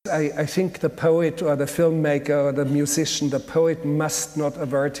I think the poet or the filmmaker or the musician, the poet must not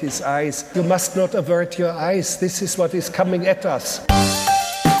avert his eyes. You must not avert your eyes. This is what is coming at us.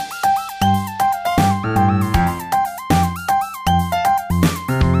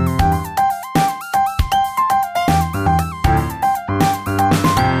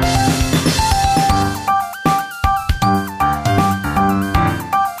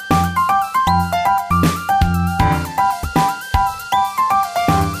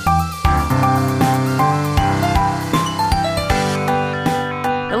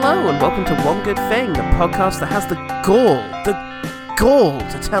 Podcast that has the gall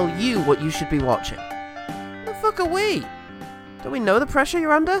to tell you what you should be watching. What the fuck are we? Don't we know the pressure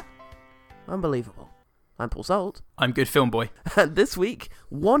you're under? Unbelievable. I'm Paul Salt. I'm Good Film Boy. And this week,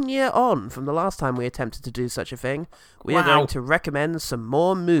 1 year on from the last time we attempted to do such a thing, we are going to recommend some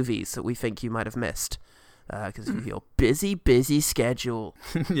more movies that we think you might have missed. Because of your busy schedule.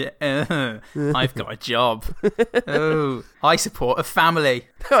 Yeah, I've got a job. Oh, I support a family.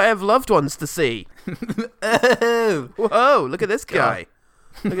 I have loved ones to see. Oh, whoa! Look at this guy.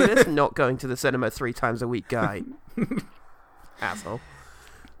 Look at this not going to the cinema 3 times a week guy. Asshole.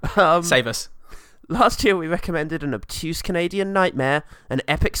 Save us. Last year we recommended An Obtuse Canadian Nightmare, an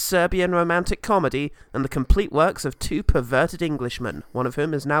epic Serbian romantic comedy, and the complete works of 2 perverted Englishmen, one of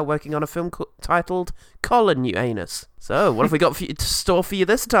whom is now working on a film titled Colin, You Anus. So, what have we got for you to store for you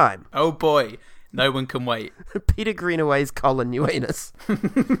this time? Oh boy, no one can wait. Peter Greenaway's Colin, You Anus.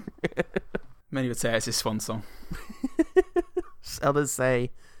 Many would say it's his swan song. Others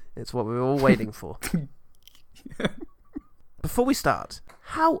say it's what we were all waiting for. Before we start,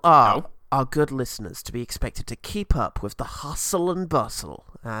 how are our good listeners to be expected to keep up with the hustle and bustle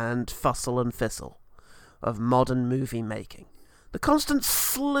and fussle and fizzle of modern movie making? The constant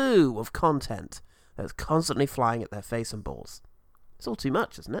slew of content that's constantly flying at their face and balls. It's all too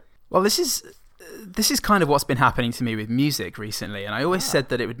much, isn't it? Well, this is kind of what's been happening to me with music recently, and I always said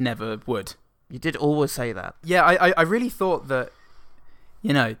that it never would. You did always say that. Yeah, I really thought that,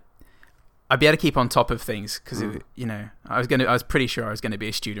 I'd be able to keep on top of things because, I was pretty sure I was going to be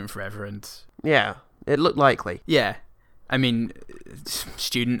a student forever, and yeah, it looked likely. Yeah, I mean,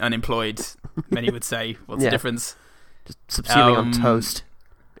 student, unemployed. Many would say, what's the difference? Just subsuming on toast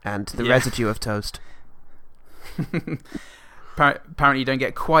and the residue of toast. Apparently, you don't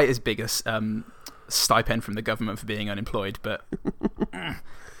get quite as big a stipend from the government for being unemployed, but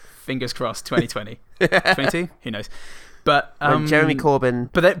fingers crossed. 2020, 22, who knows? But when Jeremy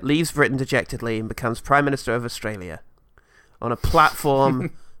Corbyn leaves Britain dejectedly and becomes Prime Minister of Australia on a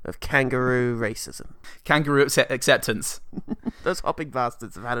platform of kangaroo racism. Kangaroo acceptance. Those hopping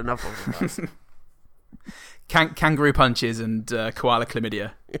bastards have had enough of us. Kangaroo punches and koala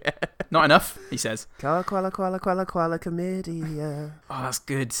chlamydia. Yeah. Not enough, he says. Koala chlamydia. Oh, that's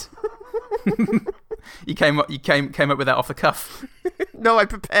good. You came up with that off the cuff. No, I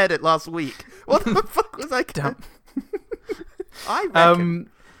prepared it last week. What the fuck was I doing? I reckon.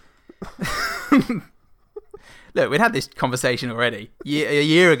 Look, we'd had this conversation already a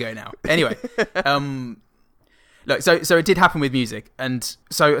year ago now. Anyway, look, so it did happen with music, and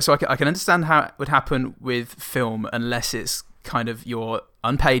so I can understand how it would happen with film unless it's kind of your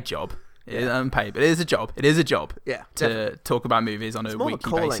unpaid job. It is unpaid, but it is a job. It is a job. Yeah, to definitely talk about movies on a weekly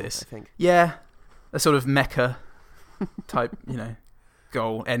calling, basis. I think. Yeah, a sort of mecca type, end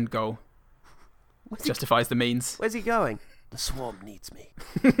goal. Justifies the means. Where's he going? The swarm needs me.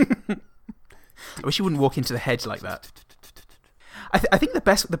 I wish you wouldn't walk into the hedge like that. I think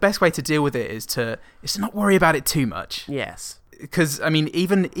the best way to deal with it is to not worry about it too much. Yes. Because, I mean,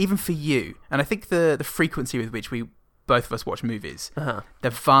 even for you, and I think the frequency with which both of us watch movies,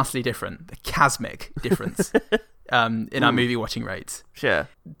 they're vastly different. The chasmic difference in our movie watching rates. Sure.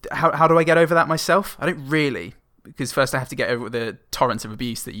 How do I get over that myself? I don't really. Because first I have to get over the torrents of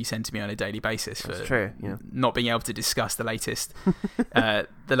abuse that you send to me on a daily basis for not being able to discuss the latest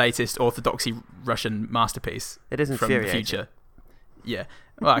orthodoxy Russian masterpiece. It is from the infuriating. future. Yeah,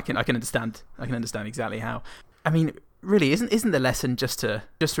 well, I can understand. I can understand exactly how. I mean, really, isn't the lesson just to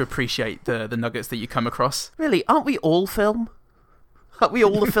appreciate the nuggets that you come across? Really, aren't we all film? Aren't we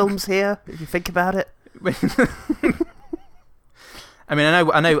all the films here? If you think about it. I mean,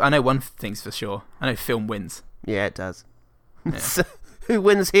 I know one thing's for sure. I know film wins. Yeah, it does. Yeah. So, who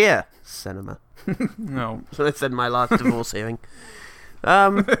wins here? Cinema. No. So I said in my last divorce hearing.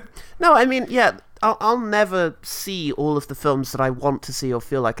 No, I mean, yeah, I'll never see all of the films that I want to see or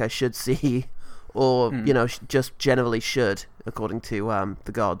feel like I should see, or just generally should, according to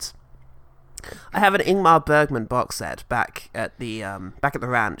the gods. I have an Ingmar Bergman box set back at the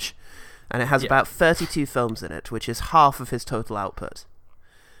ranch, and it has about 32 films in it, which is half of his total output.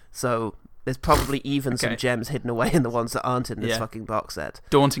 So there's probably even some gems hidden away in the ones that aren't in this fucking box set.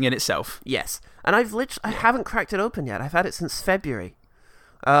 Daunting in itself. Yes. And I haven't cracked it open yet. I've had it since February.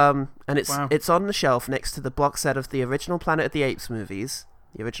 And it's on the shelf next to the box set of the original Planet of the Apes movies,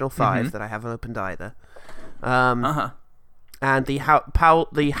 the original 5 that I haven't opened either. And the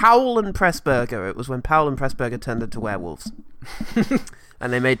Howell and Pressburger. It was when Powell and Pressburger turned into werewolves.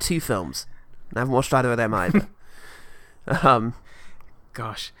 And they made 2 films. I haven't watched either of them either.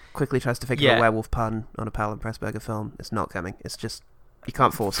 Gosh. Quickly tries to figure a werewolf pun on a Powell and Pressburger film. It's not coming. It's just, you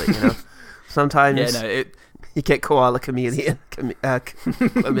can't force it, you know? Sometimes you get koala chlamydia.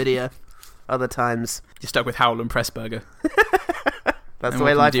 Other times you're stuck with Howell and Pressburger. That's the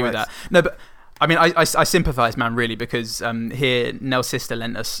way life works. With that. No, but I mean, I sympathise, man, really, because here Nell's sister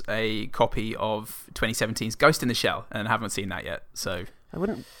lent us a copy of 2017's Ghost in the Shell, and I haven't seen that yet. So I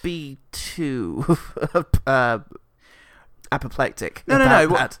wouldn't be too apoplectic. No.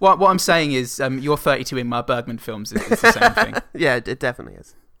 What I'm saying is, your 32 Ingmar Bergman films is the same thing. Yeah, it definitely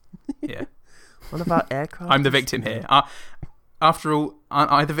is. Yeah. What about aircraft? I'm the victim here. After all,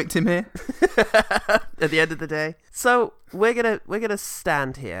 aren't I the victim here? At the end of the day. So we're gonna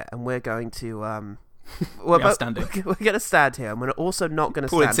stand here, and we're going to we're gonna stand here, and we're also not gonna.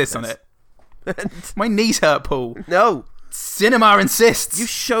 Paul insists on it. My knees hurt, Paul. No. Cinema insists. You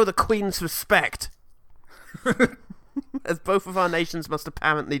show the Queen's respect, as both of our nations must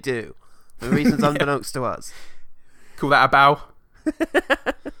apparently do, for reasons unbeknownst to us. Call that a bow.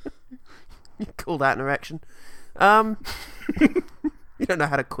 You call that an erection? You don't know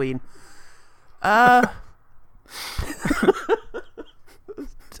how to queen. You're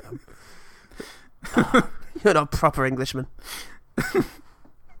not a proper Englishman.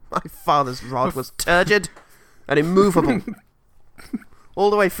 My father's rod was turgid and immovable.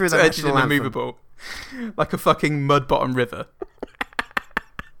 All the way through the turgid national and anthem. immovable. Like a fucking mud-bottom river.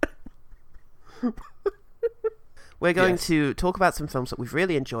 We're going to talk about some films that we've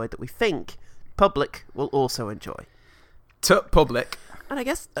really enjoyed that we think public will also enjoy. Public. And I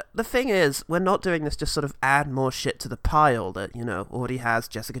guess the thing is, we're not doing this just sort of add more shit to the pile that, you know, already has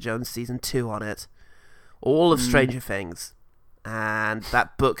Jessica Jones Season 2 on it. All of Stranger Things. And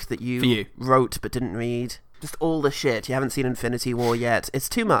that book that you wrote but didn't read. Just all the shit. You haven't seen Infinity War yet. It's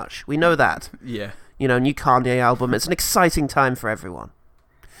too much. We know that. Yeah. You know, new Kanye album. It's an exciting time for everyone.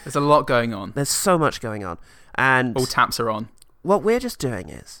 There's a lot going on. There's so much going on. And all taps are on. What we're just doing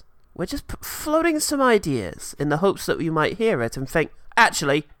is, we're just floating some ideas in the hopes that you might hear it and think,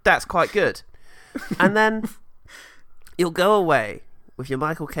 actually, that's quite good. And then you'll go away with your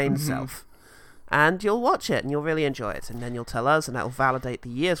Michael Caine self, and you'll watch it, and you'll really enjoy it. And then you'll tell us, and that'll validate the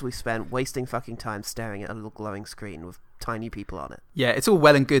years we've spent wasting fucking time staring at a little glowing screen with tiny people on it. Yeah, it's all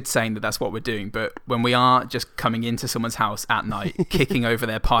well and good saying that that's what we're doing, but when we are just coming into someone's house at night, kicking over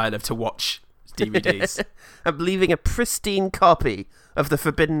their pile of to-watch DVDs. I'm leaving a pristine copy of The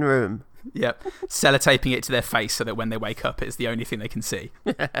Forbidden Room. Yep. Sellotaping it to their face so that when they wake up, it's the only thing they can see.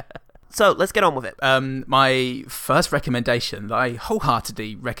 So, let's get on with it. My first recommendation that I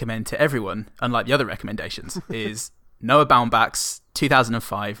wholeheartedly recommend to everyone, unlike the other recommendations, is Noah Baumbach's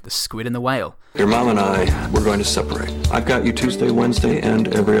 2005 The Squid and the Whale. Your mom and I, we're going to separate. I've got you Tuesday, Wednesday, and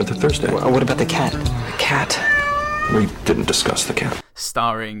every other Thursday. Well, what about the cat? The cat? We didn't discuss the cat.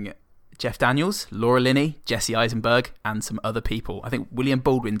 Starring Jeff Daniels, Laura Linney, Jesse Eisenberg, and some other people. I think William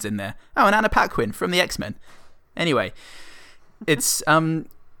Baldwin's in there. Oh, and Anna Paquin from the X-Men. Anyway, it's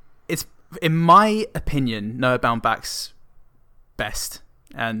in my opinion Noah Baumbach's best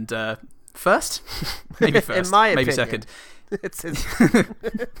and first, maybe first, in my maybe opinion, second. It's his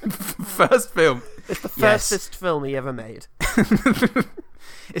first film. It's the firstest film he ever made.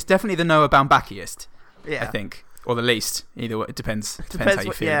 It's definitely the Noah Baumbachiest. Yeah, I think. Or the least, either way, it depends how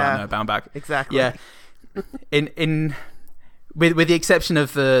you feel about Noah Baumbach. Exactly. Yeah. With the exception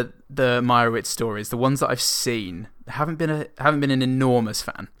of the Meyerowitz stories, the ones that I've seen haven't been an enormous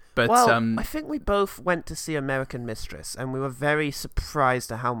fan. But I think we both went to see American Mistress, and we were very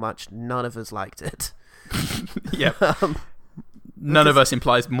surprised at how much none of us liked it. Yeah. None of us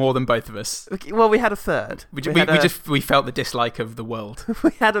implies more than both of us. Well, we had a third. We felt the dislike of the world.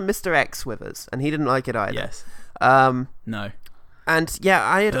 We had a Mr. X with us, and he didn't like it either. Yes. No. And yeah,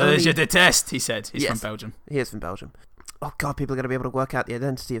 I had Je deteste, he said. He's from Belgium. He is from Belgium. Oh god, people are going to be able to work out the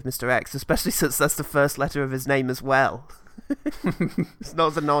identity of Mr. X, especially since that's the first letter of his name as well. It's not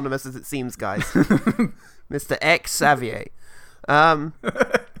as anonymous as it seems, guys. Mr. X Xavier.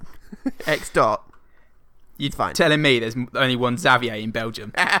 X dot. You're fine. Telling me there's only one Xavier in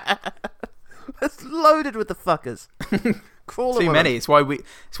Belgium. It's loaded with the fuckers. Too many. It's why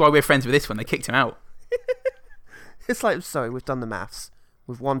we're friends with this one. They kicked him out. It's like, sorry, we've done the maths.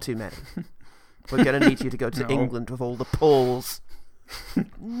 We've one too many. We're going to need you to go to England with all the Pauls.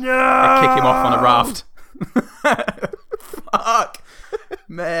 No! They kick him off on a raft. Fuck!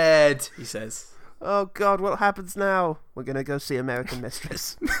 Mad, he says. Oh, God, what happens now? We're going to go see American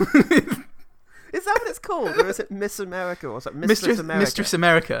Mistress. Is that what it's called? Or is it Miss America? Or is it Mistress America? Mistress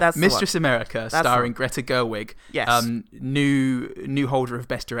America. That's the Mistress one. America, That's starring Greta Gerwig. Yes. New holder of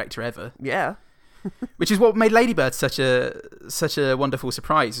Best Director ever. Yeah. Which is what made Lady Bird such a wonderful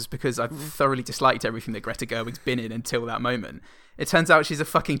surprise, is because I've thoroughly disliked everything that Greta Gerwig's been in until that moment. It turns out she's a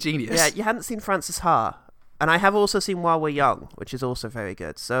fucking genius. Yeah, you hadn't seen Frances Ha. And I have also seen While We're Young, which is also very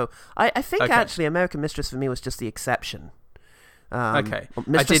good. So I think actually American Mistress for me was just the exception. Okay. I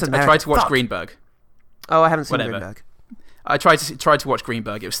Mistress tried to watch Greenberg. Oh, I haven't seen Whatever. Greenberg. I tried to watch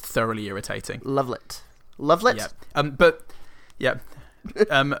Greenberg. It was thoroughly irritating. Lovely. Lovely? Yeah.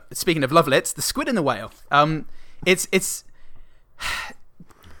 Speaking of Lovelet, The Squid and the Whale.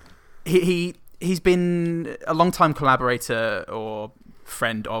 He's been a long-time collaborator or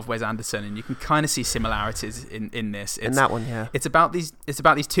friend of Wes Anderson, and you can kind of see similarities in this. In that one, yeah. It's about these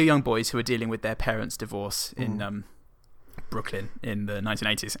two young boys who are dealing with their parents' divorce in Brooklyn in the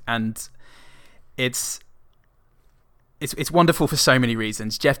 1980s, and it's wonderful for so many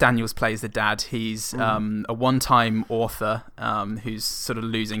reasons. Jeff Daniels plays the dad. He's a one-time author who's sort of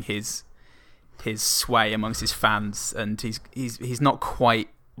losing his sway amongst his fans, and he's not quite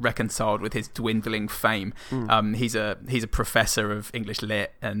reconciled with his dwindling fame. He's a professor of English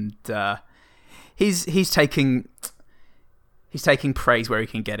lit, and he's taking praise where he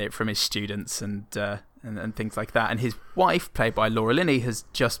can get it from his students and things like that. And his wife, played by Laura Linney, has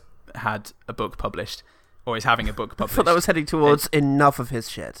just had a book published, or is having a book published. I thought that was heading towards enough of his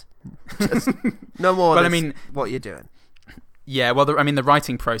shit. Just no more. Well, what you're doing. Yeah, well, the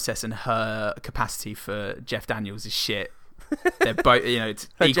writing process and her capacity for Jeff Daniels is shit. They're both, it's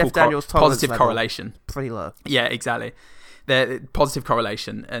equal Jeff Daniels' positive level, correlation. Pretty low. Yeah, exactly. They're positive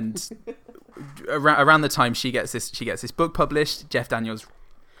correlation, and around the time she gets this book published, Jeff Daniels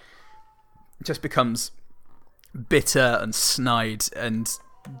just becomes bitter and snide, and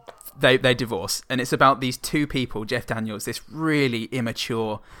they divorce. And it's about these two people, Jeff Daniels, this really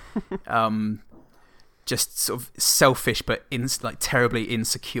immature, just sort of selfish but terribly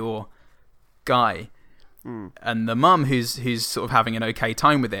insecure guy. And the mum who's sort of having an okay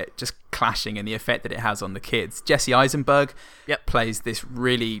time with it, just clashing in the effect that it has on the kids. Jesse Eisenberg plays this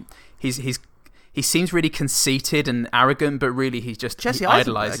really... He seems really conceited and arrogant, but really he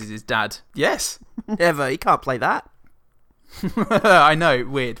idolizes his dad. Yes. Never. He can't play that. I know,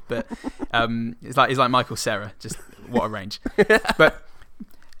 weird, but he's like Michael Cera. Just what a range. But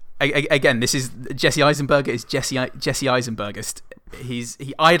again, this is Jesse Eisenberg is Jesse Eisenbergist. He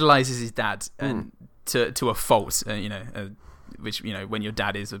idolizes his dad and to a fault. Which when your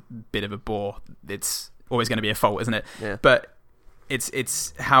dad is a bit of a bore, it's always going to be a fault, isn't it? Yeah. But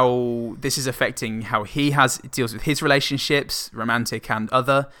it's how this is affecting how he deals with his relationships, romantic and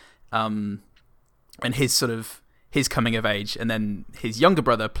other, and his coming of age, and then his younger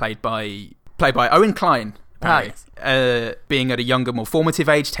brother, played by Owen Klein, being at a younger, more formative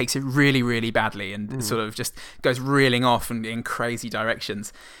age, takes it really, really badly and sort of just goes reeling off in crazy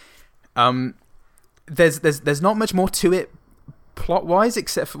directions. There's not much more to it plot-wise,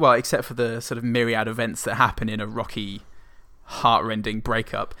 except for the sort of myriad events that happen in a rocky, heart-rending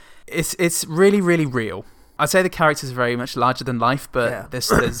breakup. It's really, really real. I'd say the characters are very much larger than life, but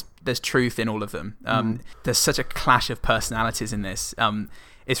there's truth in all of them. There's such a clash of personalities in this.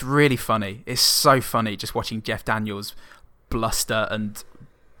 It's really funny. It's so funny just watching Jeff Daniels bluster and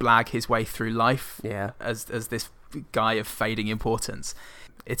blag his way through life as this guy of fading importance.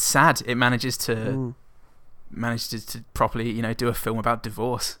 It's sad. It manages to properly, do a film about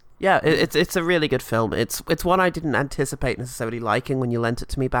divorce. Yeah, it's a really good film. It's one I didn't anticipate necessarily liking when you lent it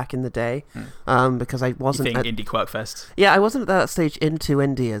to me back in the day, because I wasn't. You think Indie Quirkfest? Yeah, I wasn't at that stage into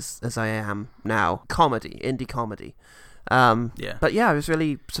indie as I am now. Indie comedy. But yeah, I was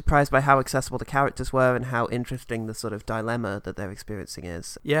really surprised by how accessible the characters were and how interesting the sort of dilemma that they're experiencing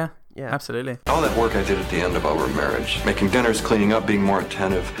is. Yeah, absolutely. All that work I did at the end of our marriage, making dinners, cleaning up, being more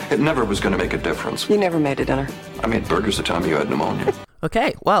attentive, it never was going to make a difference. You never made a dinner. I made burgers the time you had pneumonia.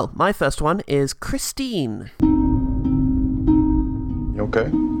 Okay, well, my first one is Christine. You okay?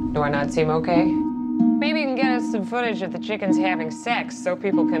 Do I not seem okay? Maybe you can get us some footage of the chickens having sex so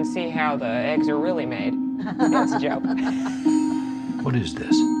people can see how the eggs are really made. That's a joke. What is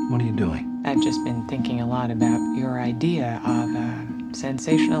this? What are you doing? I've just been thinking a lot about your idea of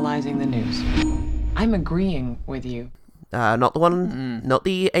sensationalizing the news. I'm agreeing with you. Not the one, not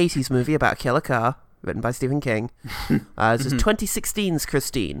the 80s movie about a killer car. written by Stephen King. This is 2016's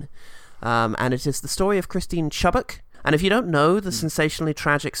Christine, and it is the story of Christine Chubbuck. And if you don't know the sensationally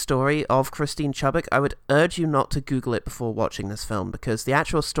tragic story of Christine Chubbuck, I would urge you not to Google it before watching this film, because the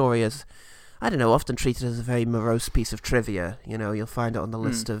actual story is, I don't know, often treated as a very morose piece of trivia. You know, you'll find it on the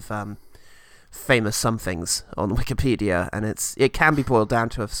list of famous somethings on Wikipedia, and it can be boiled down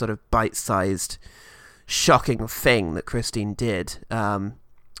to a sort of bite-sized, shocking thing that Christine did.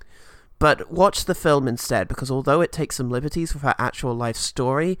 But watch the film instead, because although it takes some liberties with her actual life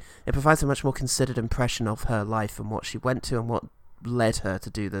story, it provides a much more considered impression of her life and what she went to and what led her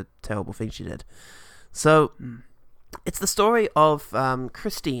to do the terrible thing she did. So, it's the story of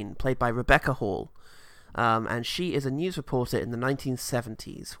Christine, played by Rebecca Hall, and she is a news reporter in the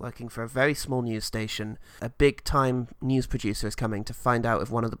 1970s, working for a very small news station. A big-time news producer is coming to find out if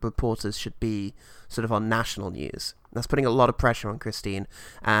one of the reporters should be sort of on national news. That's putting a lot of pressure on Christine,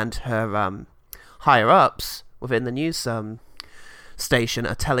 and her higher-ups within the news station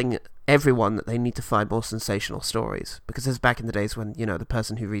are telling everyone that they need to find more sensational stories, because this is back in the days when, you know, the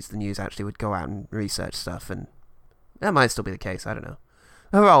person who reads the news actually would go out and research stuff, and that might still be the case, I don't know.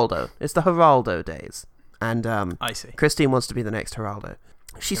 Geraldo. It's the Geraldo days. And I see. Christine wants to be the next Geraldo.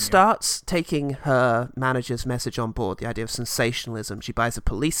 She starts taking her manager's message on board, the idea of sensationalism. She buys a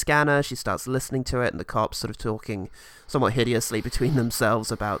police scanner, she starts listening to it, and the cops sort of talking somewhat hideously between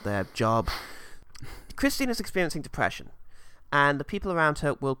themselves about their job. Christine is experiencing depression, and the people around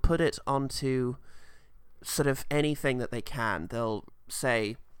her will put it onto sort of anything that they can. They'll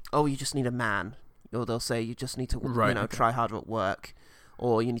say, oh, you just need a man. Or they'll say, you just need to try harder at work.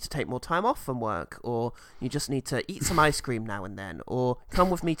 Or you need to take more time off from work, or you just need to eat some ice cream now and then, or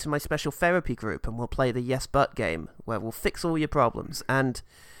come with me to my special therapy group and we'll play the yes but game, where we'll fix all your problems. And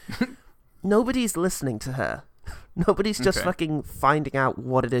nobody's listening to her. Nobody's just fucking finding out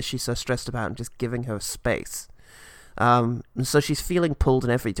what it is she's so stressed about and just giving her space. And so she's feeling pulled in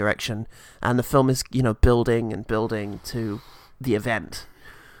every direction, and the film is, you know, building and building to the event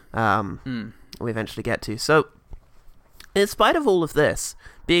we eventually get to. So, in spite of all of this,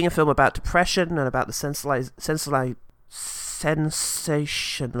 being a film about depression and about the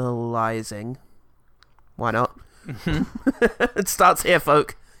sensationalizing, why not? It starts here,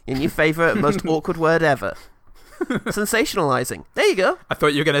 folk. Your new favourite, most awkward word ever. Sensationalizing. There you go. I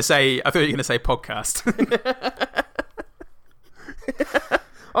thought you were going to say podcast.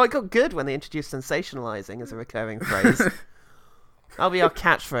 Oh, it got good when they introduced sensationalizing as a recurring phrase. That'll be our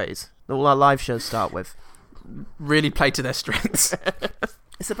catchphrase that all our live shows start with. Really play to their strengths.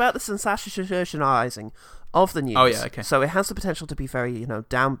 It's about the sensationalizing of the news. Oh yeah, okay. So it has the potential to be very, you know,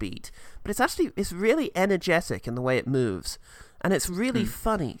 downbeat, but it's really energetic in the way it moves, and it's really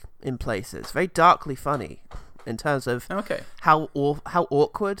funny in places, very darkly funny in terms of how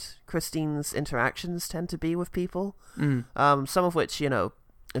awkward Christine's interactions tend to be with people. Some of which, you know,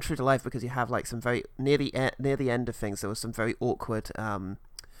 are true to life, because you have like some very near the end of things, there was some very awkward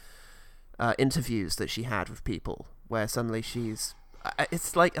interviews that she had with people, where suddenly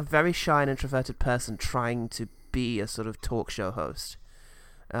it's like a very shy and introverted person trying to be a sort of talk show host,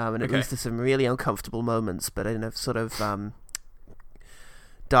 and it leads to some really uncomfortable moments, but in a sort of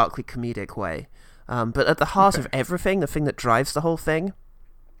darkly comedic way. But at the heart of everything, the thing that drives the whole thing,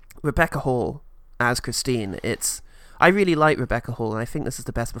 Rebecca Hall as Christine. I really like Rebecca Hall, and I think this is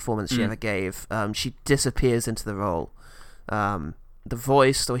the best performance she ever gave. She disappears into the role. The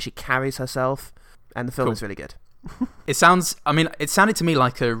voice, the way she carries herself, and the film is really good. It sounded to me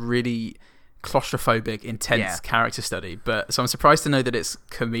like a really claustrophobic, intense character study, so I'm surprised to know that it's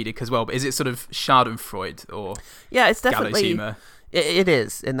comedic as well. But is it sort of Schadenfreude or it's definitely gallows humor? It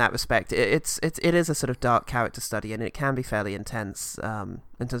is in that respect. It is a sort of dark character study, and it can be fairly intense in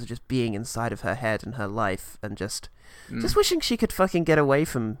terms of just being inside of her head and her life, and just wishing she could fucking get away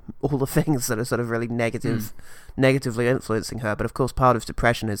from all the things that are sort of really negatively influencing her. But of course, part of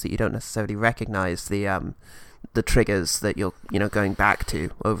depression is that you don't necessarily recognize the triggers that you're, you know, going back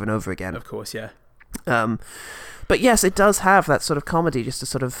to over and over again. Of course, yeah. But yes, it does have that sort of comedy just to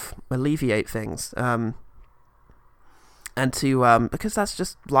sort of alleviate things. And to because that's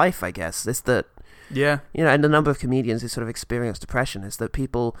just life, I guess. It's that, you know, and the number of comedians who sort of experience depression is that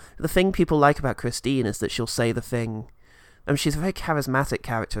the thing people like about Christine is that she'll say the thing. I mean, she's a very charismatic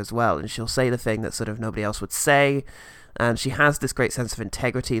character as well, and she'll say the thing that sort of nobody else would say, and she has this great sense of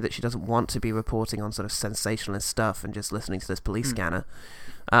integrity that she doesn't want to be reporting on sort of sensationalist stuff and just listening to this police scanner.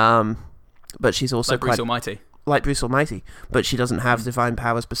 But she's also Bruce Almighty. Like Bruce Almighty, but she doesn't have divine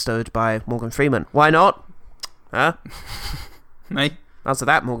powers bestowed by Morgan Freeman. Why not? Huh? Me? Answer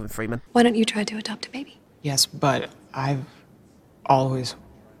that, Morgan Freeman. Why don't you try to adopt a baby? Yes, but I've always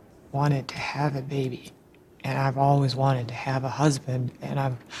wanted to have a baby, and I've always wanted to have a husband, and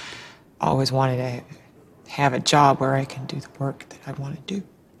I've always wanted to have a job where I can do the work that I want to do.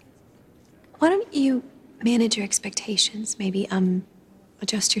 Why don't you manage your expectations? Maybe,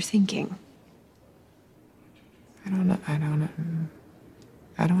 adjust your thinking. I don't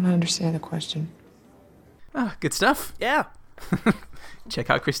understand the question. Ah, good stuff. Yeah. Check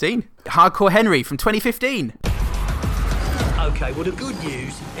out Christine. Hardcore Henry from 2015. Okay, well, the good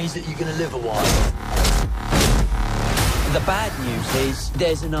news is that you're going to live a while. The bad news is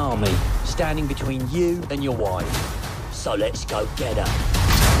there's an army standing between you and your wife. So let's go get her.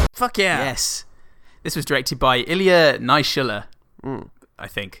 Fuck yeah. Yes. This was directed by Ilya Naishuller, I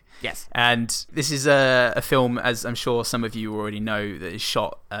think. Yes. And this is a film, as I'm sure some of you already know, that is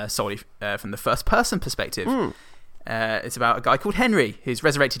shot solely from the first-person perspective. It's about a guy called Henry who's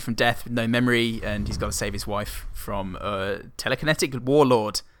resurrected from death with no memory, and he's got to save his wife from a telekinetic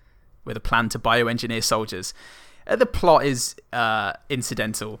warlord with a plan to bioengineer soldiers. The plot is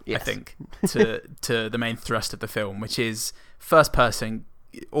incidental, yes. I think, to the main thrust of the film, which is first-person,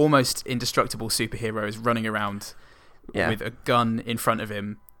 almost indestructible superheroes running around with a gun in front of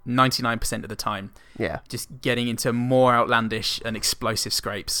him 99% of the time. Yeah. Just getting into more outlandish and explosive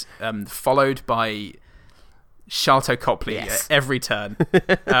scrapes, followed by Sharlto Copley at every turn,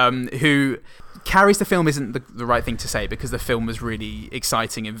 who carries the film isn't the right thing to say, because the film was really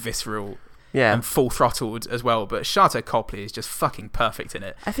exciting and visceral and full-throttled as well, but Sharlto Copley is just fucking perfect in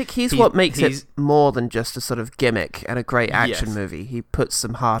it. I think he's what makes it more than just a sort of gimmick and a great action movie. He puts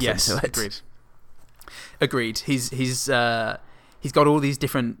some heart into it. Agreed. He's got all these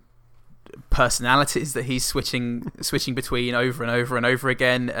different personalities that he's switching between over and over and over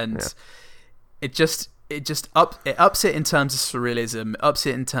again, and it ups it in terms of surrealism, ups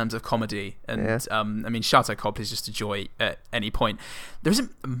it in terms of comedy, and I mean, Sharlto Copley is just a joy at any point. There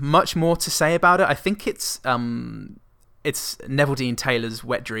isn't much more to say about it. I think it's Neville Dean Taylor's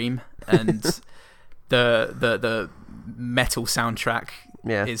wet dream, and the metal soundtrack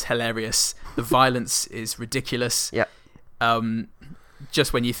is hilarious. The violence is ridiculous.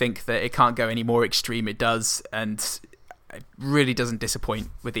 Just when you think that it can't go any more extreme, it does, and it really doesn't disappoint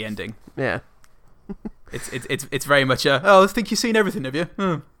with the ending. Yeah. It's very much I think you've seen everything, have you?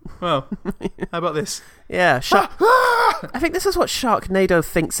 Oh, well, how about this? Yeah, I think this is what Sharknado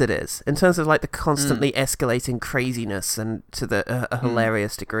thinks it is, in terms of like the constantly escalating craziness and to a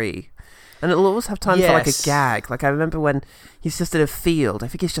hilarious degree. And it'll always have time for like a gag. Like I remember when he's just in a field. I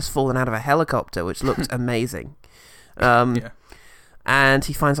think he's just fallen out of a helicopter, which looked amazing. And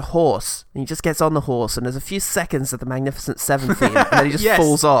he finds a horse, and he just gets on the horse, and there's a few seconds of the Magnificent Seven theme, and then he just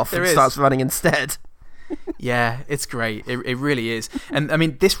falls off and starts running instead. Yeah, it's great. It really is. And I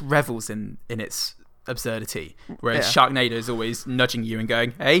mean, this revels in its absurdity, whereas Sharknado is always nudging you and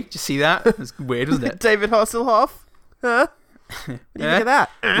going, "Hey, did you see that? That's weird, wasn't it?" David Hasselhoff? Huh? What do you think of that?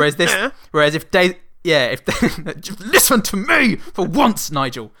 Whereas if Dave, just listen to me for once,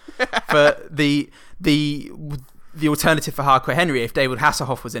 Nigel. For the alternative for Hardcore Henry, if David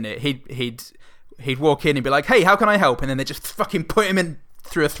Hasselhoff was in it, he'd walk in and be like, "Hey, how can I help?" And then they just fucking put him in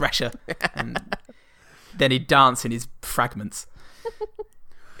through a thresher, and then he'd dance in his fragments.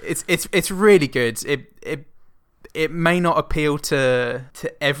 It's really good. It may not appeal to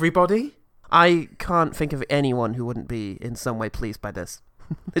everybody. I can't think of anyone who wouldn't be in some way pleased by this.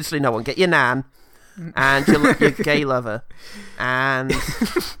 Literally no one. Get your nan, and your gay lover, and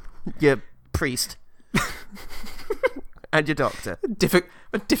your priest, and your doctor.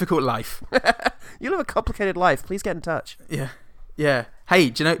 A difficult life. You'll have a complicated life. Please get in touch. Yeah. Hey,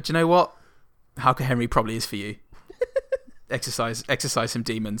 do you know what? Hardcore Henry probably is for you. Exercise some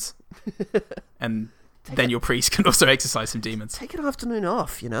demons, and then your priest can also exercise some demons. Take an afternoon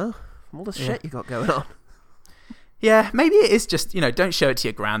off, from all the shit you got going on. Yeah, maybe it is just, don't show it to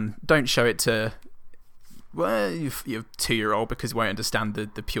your gran. Don't show it to your 2-year-old, because he won't understand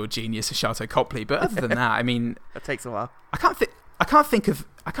the pure genius of Sharlto Copley. But other than that, I mean, it takes a while. I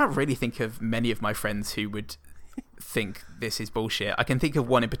can't really think of many of my friends who would think this is bullshit. I can think of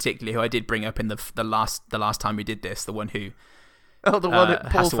one in particular who I did bring up in the last time we did this, the one who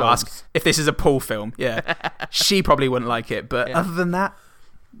has to ask if this is a Paul film. Yeah, she probably wouldn't like it, but other than that,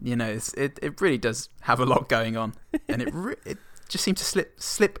 it really does have a lot going on, and it just seemed to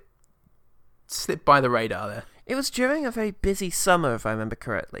slip by the radar there. It was during a very busy summer, if I remember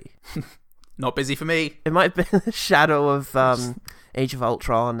correctly. Not busy for me. It might have been the shadow of Age of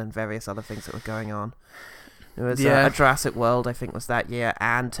Ultron and various other things that were going on. There was a Jurassic World, I think, was that year,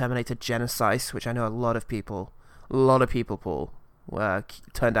 and Terminator Genesis, which I know a lot of people, Paul, were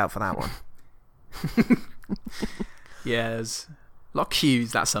turned out for that one. Yeah, Lock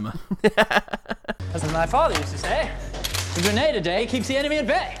Hughes that summer. As my father used to say, a grenade a day keeps the enemy at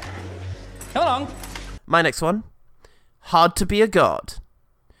bay. Come along. My next one, Hard to Be a God.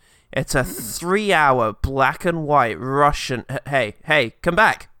 It's a 3-hour black and white Russian... Hey, come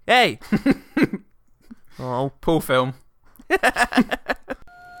back. Hey. Oh, Poor film.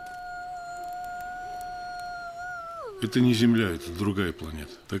 Это не Земля, это другая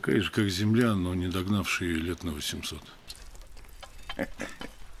планета. Такая же, как Земля, но не догнавшая ее лет на 800.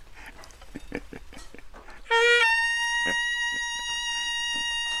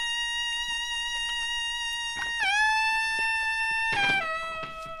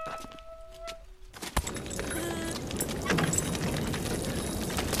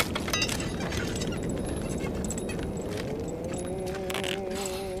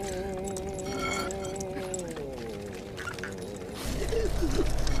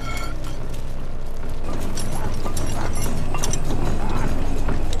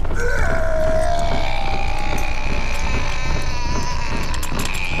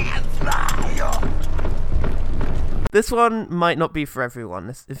 This one might not be for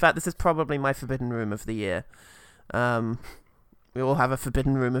everyone. In fact, this is probably my Forbidden Room of the year. We all have a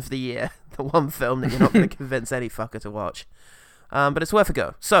Forbidden Room of the year. The one film that you're not going to convince any fucker to watch. But it's worth a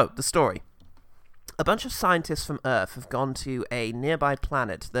go. So, the story. A bunch of scientists from Earth have gone to a nearby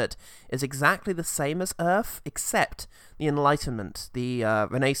planet that is exactly the same as Earth, except the Enlightenment, the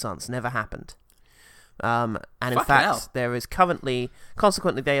Renaissance, never happened. And in fact, there is consequently,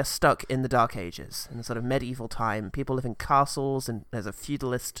 they are stuck in the Dark Ages, in a sort of medieval time. People live in castles, and there's a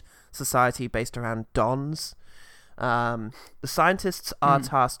feudalist society based around dons. The scientists are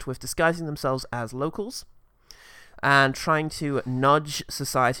tasked with disguising themselves as locals and trying to nudge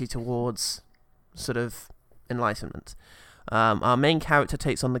society towards sort of enlightenment. Our main character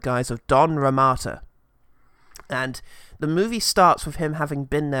takes on the guise of Don Ramata. And the movie starts with him having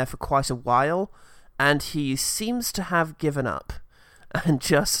been there for quite a while, and he seems to have given up and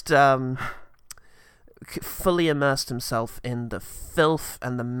just fully immersed himself in the filth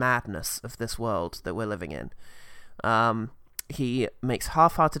and the madness of this world that we're living in. He makes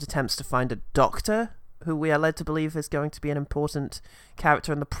half-hearted attempts to find a doctor, who we are led to believe is going to be an important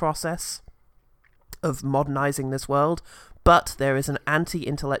character in the process of modernizing this world, but there is an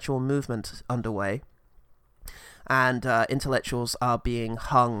anti-intellectual movement underway, and intellectuals are being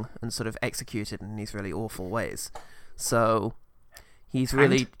hung and sort of executed in these really awful ways. So he's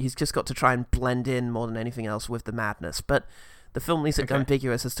just got to try and blend in more than anything else with the madness. But the film leaves it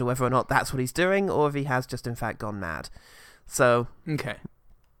ambiguous as to whether or not that's what he's doing, or if he has just in fact gone mad. So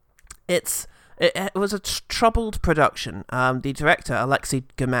it was a troubled production. The director, Alexei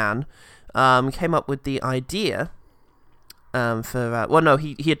German, came up with the idea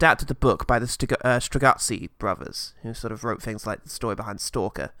he adapted the book by the Strugatsky brothers, who sort of wrote things like the story behind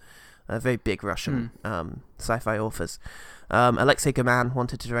Stalker, very big Russian sci-fi authors. Alexei German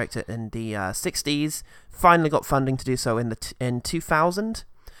wanted to direct it in the 60s, finally got funding to do so in 2000,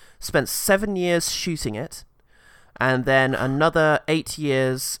 spent 7 years shooting it, and then another 8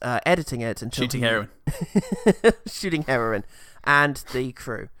 years editing it until shooting heroin and the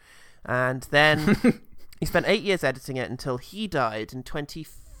crew. And then he spent 8 years editing it until he died in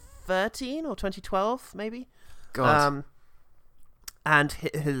 2013 or 2012, maybe. God. And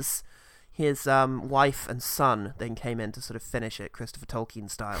his wife and son then came in to sort of finish it, Christopher Tolkien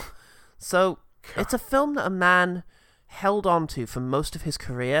style. So it's a film that a man held on to for most of his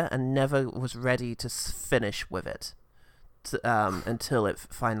career and never was ready to finish with it until it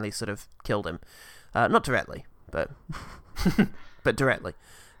finally sort of killed him. Not directly, but but directly.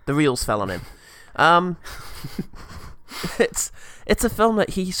 The reels fell on him. It's a film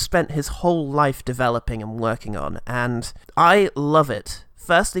that he spent his whole life developing and working on, and I love it.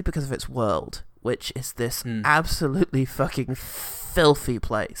 Firstly, because of its world, which is this absolutely fucking filthy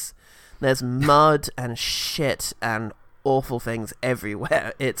place. There's mud and shit and awful things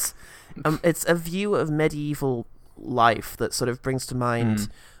everywhere. It's a view of medieval life that sort of brings to mind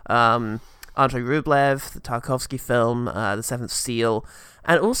Andrei Rublev, the Tarkovsky film, The Seventh Seal,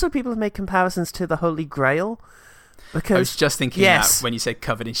 and also people have made comparisons to the Holy Grail. Because, I was just thinking that when you said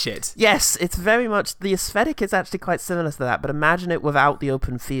covered in shit. Yes, it's very much... The aesthetic is actually quite similar to that, but imagine it without the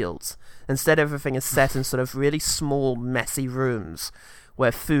open fields. Instead, everything is set in sort of really small, messy rooms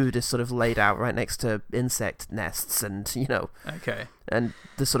where food is sort of laid out right next to insect nests and, and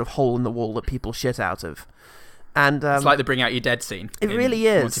the sort of hole in the wall that people shit out of. And it's like the Bring Out Your Dead scene. It really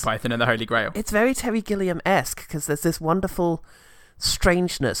is. Monty Python and the Holy Grail. It's very Terry Gilliam-esque, because there's this wonderful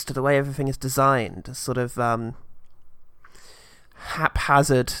strangeness to the way everything is designed, a sort of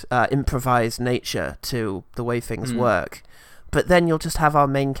haphazard, improvised nature to the way things work. But then you'll just have our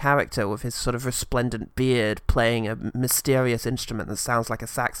main character with his sort of resplendent beard playing a mysterious instrument that sounds like a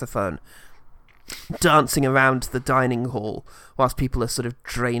saxophone, dancing around the dining hall whilst people are sort of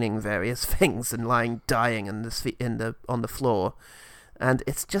draining various things and lying dying on the floor. And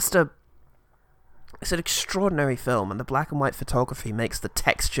it's just it's an extraordinary film, and the black and white photography makes the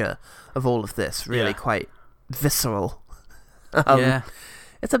texture of all of this really quite visceral. It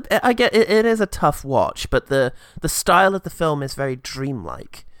is a tough watch, but the style of the film is very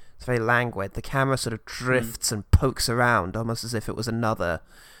dreamlike. It's very languid. The camera sort of drifts and pokes around, almost as if it was a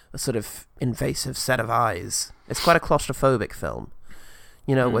sort of invasive set of eyes. It's quite a claustrophobic film.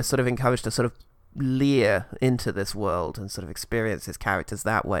 We're sort of encouraged to sort of leer into this world and sort of experience its characters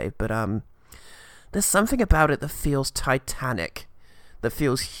that way. But there's something about it that feels titanic, that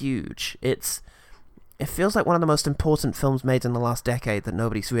feels huge. It feels like one of the most important films made in the last decade that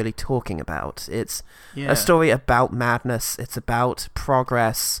nobody's really talking about. It's a story about madness. It's about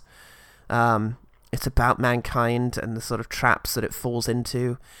progress. It's about mankind and the sort of traps that it falls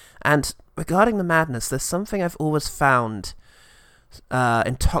into. And regarding the madness, there's something I've always found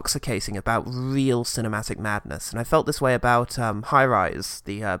intoxicating about real cinematic madness. And I felt this way about High Rise,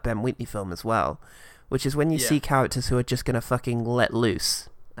 the Ben Wheatley film as well, which is when you see characters who are just going to fucking let loose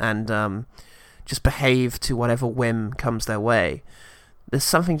and just behave to whatever whim comes their way. There's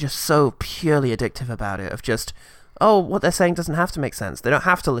something just so purely addictive about it, of just, what they're saying doesn't have to make sense. They don't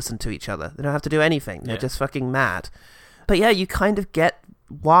have to listen to each other. They don't have to do anything. They're just fucking mad. But yeah, you kind of get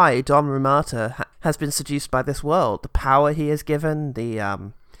why Don Rumata has been seduced by this world. The power he is given,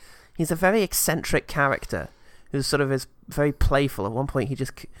 he's a very eccentric character who sort of is very playful. At one point,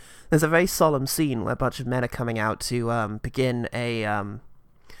 there's a very solemn scene where a bunch of men are coming out to begin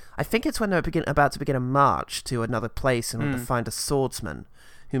I think it's when they're about to begin a march to another place in order to find a swordsman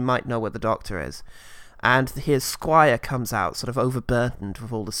who might know where the doctor is. And his squire comes out, sort of overburdened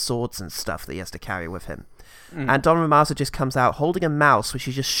with all the swords and stuff that he has to carry with him. And Don Rumata just comes out holding a mouse, which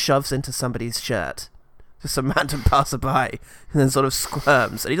he just shoves into somebody's shirt. Just some random passerby, and then sort of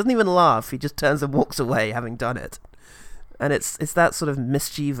squirms. And he doesn't even laugh, he just turns and walks away, having done it. And it's that sort of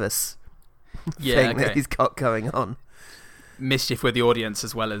mischievous thing that he's got going on. Mischief with the audience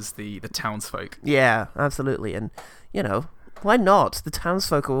as well as the townsfolk. Yeah, absolutely. And, why not? The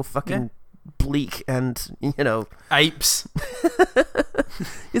townsfolk are all fucking bleak and, apes.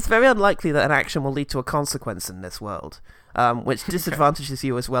 It's very unlikely that an action will lead to a consequence in this world, which disadvantages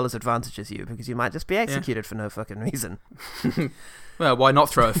you as well as advantages you, because you might just be executed for no fucking reason. Well, why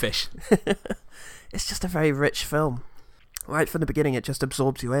not throw a fish? It's just a very rich film. Right from the beginning, it just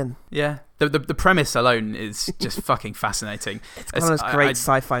absorbs you in. Yeah. The premise alone is just fucking fascinating. It's one of those great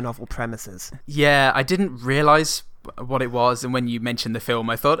sci-fi novel premises. Yeah, I didn't realise what it was, and when you mentioned the film,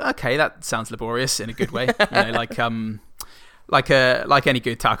 I thought, okay, that sounds laborious in a good way. Like any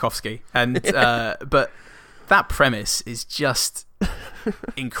good Tarkovsky. And but that premise is just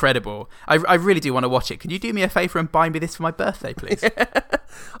incredible. I really do want to watch it. Can you do me a favour and buy me this for my birthday, please?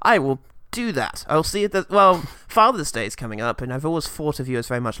 I will do that. I'll see it. Father's Day is coming up, and I've always thought of you as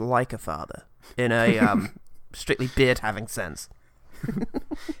very much like a father in a strictly beard-having sense.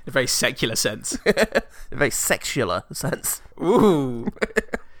 A very secular sense. A very sexular sense. Ooh.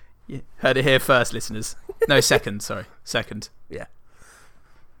 Heard it here first, listeners. No, second. Sorry, second. Yeah.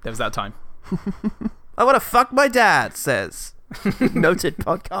 There was that time. I want to fuck my dad, says noted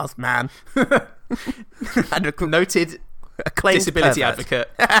podcast man. And noted acclaimed disability pervert. advocate.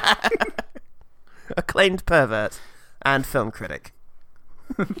 Acclaimed pervert and film critic.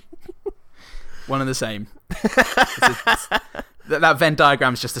 One and the same. That Venn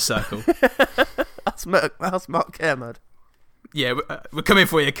diagram's just a circle. That's Mark Kermode. Yeah, we're coming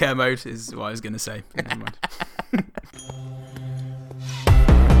for you, Kermode, is what I was going to say. Never mind.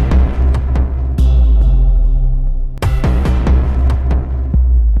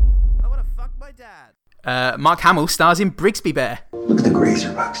 I want to fuck my dad. Mark Hamill stars in Brigsby Bear. Look at the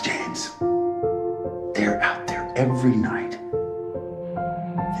Grazerbugs, James. They're out there every night.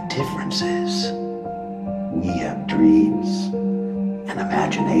 The difference is we have dreams and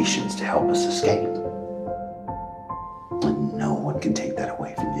imaginations to help us escape. And no one can take that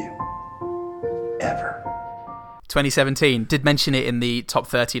away from you. Ever. 2017. Did mention it in the top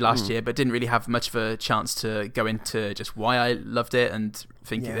 30 last year, but didn't really have much of a chance to go into just why I loved it and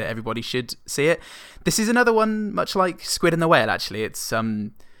think that everybody should see it. This is another one, much like Squid and the Whale, actually. It's a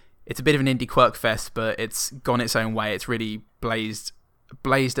bit of an indie quirk fest, but it's gone its own way. It's really blazed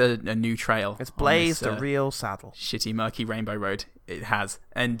a new trail. It's blazed a real saddle. Shitty, murky rainbow road. It has.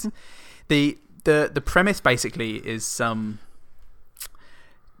 And the premise basically is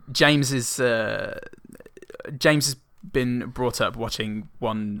James is been brought up watching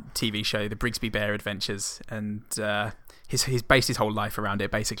one TV show, The Brigsby Bear Adventures, and he's based his whole life around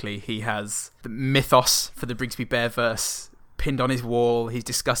it. Basically, he has the mythos for the Brigsby Bear verse pinned on his wall. He's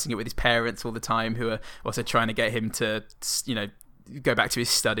discussing it with his parents all the time, who are also trying to get him to, go back to his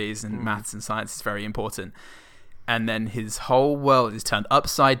studies, and maths and science is very important. And then his whole world is turned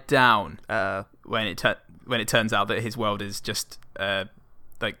upside down when it turns out that his world is just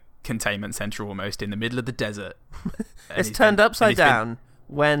like containment center almost in the middle of the desert. It's turned upside down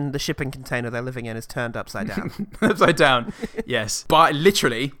when the shipping container they're living in is turned upside down. Upside down, yes. But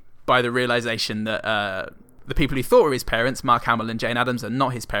literally by the realization that the people he thought were his parents, Mark Hamill and Jane Addams, are not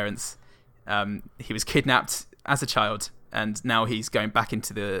his parents. He was kidnapped as a child, and now he's going back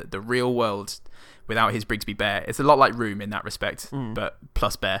into the real world without his Brigsby Bear. It's a lot like Room in that respect, but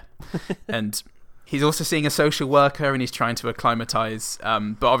plus bear. And he's also seeing a social worker, and he's trying to acclimatise.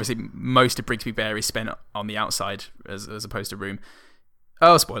 But obviously, most of Brigsby Bear is spent on the outside as opposed to Room.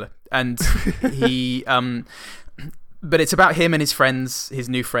 Oh, spoiler. And he... but it's about him and his friends, his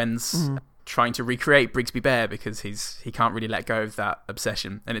new friends... trying to recreate Brigsby Bear because he can't really let go of that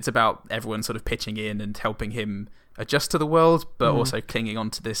obsession, and it's about everyone sort of pitching in and helping him adjust to the world, but also clinging on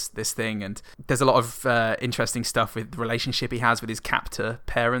to this thing. And there's a lot of interesting stuff with the relationship he has with his captor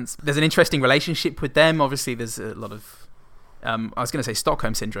parents. There's an interesting relationship with them. Obviously, there's a lot of I was going to say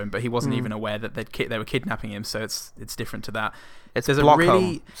Stockholm syndrome, but he wasn't even aware that they were kidnapping him, so it's different to that. It's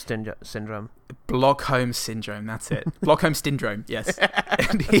Blockholm syndrome. Blockholm syndrome, that's it. Blockholm syndrome, yes.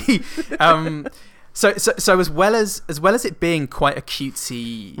 And he, so as well as it being quite a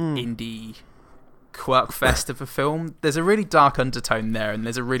cutesy indie quirk fest of a film, there's a really dark undertone there, and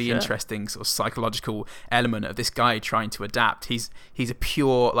there's a really interesting sort of psychological element of this guy trying to adapt. He's a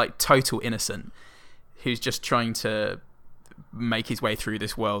pure, like, total innocent who's just trying to make his way through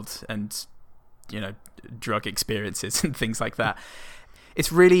this world and, drug experiences and things like that.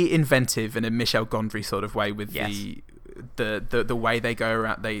 It's really inventive in a Michel Gondry sort of way with the way they go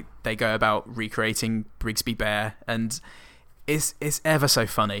around. They go about recreating Brigsby Bear, and it's ever so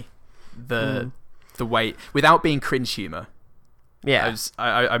funny. The way, without being cringe humor. Yeah,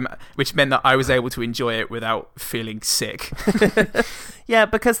 which meant that I was able to enjoy it without feeling sick. Yeah,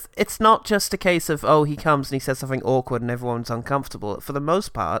 because it's not just a case of, he comes and he says something awkward and everyone's uncomfortable. For the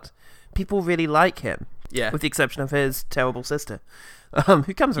most part, people really like him. Yeah, with the exception of his terrible sister,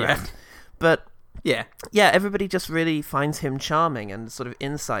 who comes around. But yeah, everybody just really finds him charming, and the sort of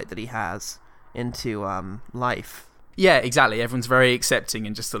insight that he has into life. Yeah, exactly. Everyone's very accepting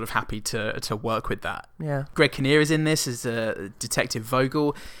and just sort of happy to work with that. Yeah. Greg Kinnear is in this as Detective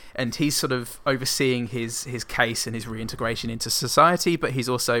Vogel, and he's sort of overseeing his case and his reintegration into society, but he's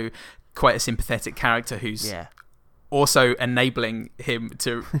also quite a sympathetic character who's also enabling him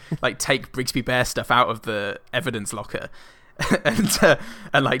to like take Brigsby Bear stuff out of the evidence locker.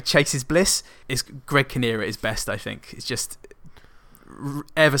 and like Chase's Bliss is Greg Kinnear at his best, I think. It's just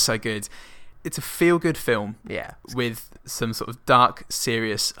ever so good. It's a feel-good film with some sort of dark,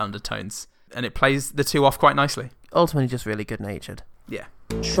 serious undertones, and it plays the two off quite nicely. Ultimately, just really good-natured. Yeah.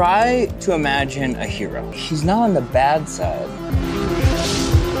 Try to imagine a hero. He's not on the bad side.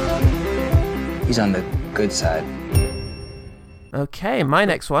 He's on the good side. Okay, my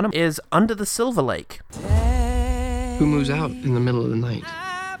next one is Under the Silver Lake. Who moves out in the middle of the night?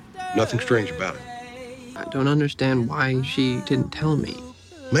 Nothing strange about it. I don't understand why she didn't tell me.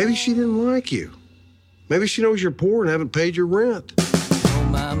 Maybe she didn't like you. Maybe she knows you're poor and haven't paid your rent.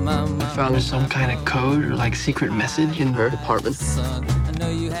 I found some kind of code or like secret message in her apartment.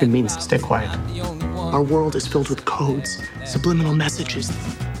 It means stay quiet. Our world is filled with codes, subliminal messages,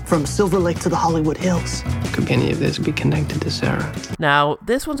 from Silver Lake to the Hollywood Hills. Could any of this be connected to Sarah? Now,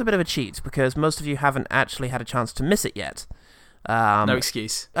 this one's a bit of a cheat because most of you haven't actually had a chance to miss it yet. No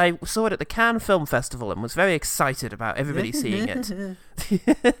excuse. I saw it at the Cannes Film Festival and was very excited about everybody seeing it.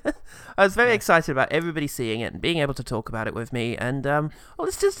 I was very excited about everybody seeing it and being able to talk about it with me. And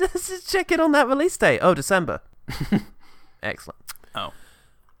let's just check in on that release date. Oh, December. Excellent.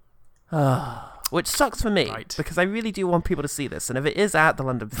 Which sucks for me because I really do want people to see this. And if it is at the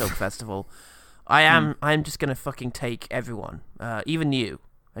London Film Festival, I'm just gonna fucking take everyone, even you.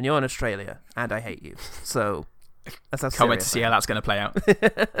 And you're in Australia, and I hate you. So. Can't wait to see how that's going to play out.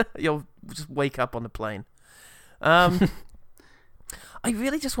 You'll just wake up on the plane. I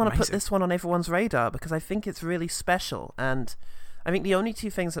really just want to put this one on everyone's radar because I think it's really special, and I think the only two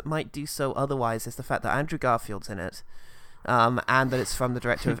things that might do so otherwise is the fact that Andrew Garfield's in it, and that it's from the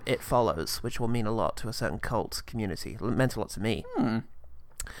director of It Follows, which will mean a lot to a certain cult community. It meant a lot to me.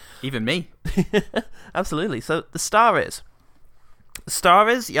 Even me. Absolutely. So the star is...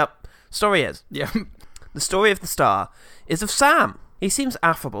 Yep. Story is... Yeah. The story of the star is of Sam. He seems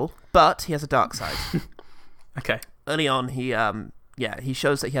affable, but he has a dark side. Okay. Early on, he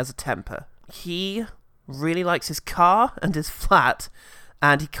shows that he has a temper. He really likes his car and his flat,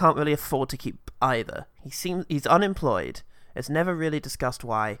 and he can't really afford to keep either. He's unemployed. It's never really discussed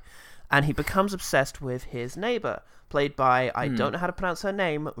why, and he becomes obsessed with his neighbor, played by, I don't know how to pronounce her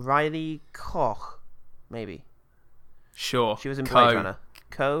name, Riley Koch, maybe. Sure. She was in Blade Runner.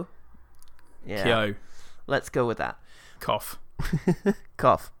 Ko? Yeah. Kyo. Let's go with that. Cough.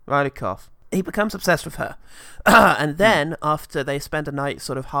 Cough. Riley Koch. He becomes obsessed with her. And then, after they spend a night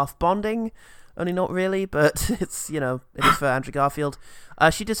sort of half bonding, only not really, but it's, it is for Andrew Garfield,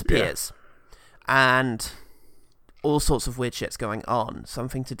 she disappears. Yeah. And all sorts of weird shit's going on.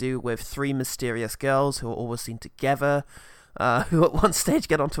 Something to do with 3 mysterious girls who are always seen together, who at one stage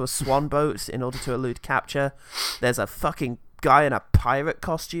get onto a swan boat in order to elude capture. There's a fucking guy in a pirate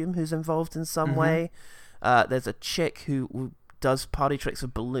costume who's involved in some way. There's a chick who does party tricks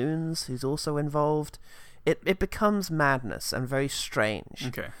with balloons who's also involved. It becomes madness and very strange.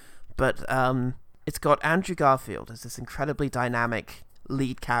 Okay. But it's got Andrew Garfield as this incredibly dynamic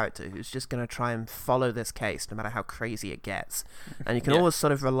lead character who's just going to try and follow this case no matter how crazy it gets. And you can always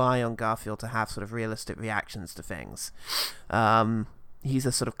sort of rely on Garfield to have sort of realistic reactions to things. He's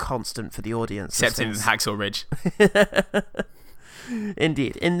a sort of constant for the audience. Except in Hacksaw Ridge.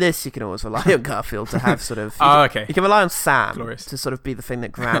 Indeed. In this, you can always rely on Garfield to have sort of... okay. You can rely on Sam Glorious. to sort of be the thing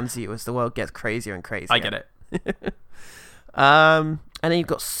that grounds you as the world gets crazier and crazier. I get it. And then you've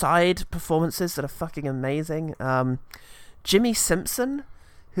got side performances that are fucking amazing. Jimmy Simpson,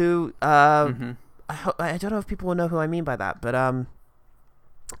 who... I don't know if people will know who I mean by that, but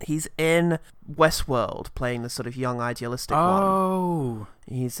he's in Westworld playing the sort of young idealistic one. Oh.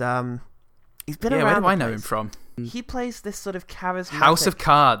 He's been around. Where do I know him from? He plays this sort of charismatic... House of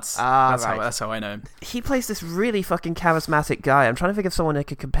Cards. Right. That's how I know him. He plays this really fucking charismatic guy. I'm trying to think of someone I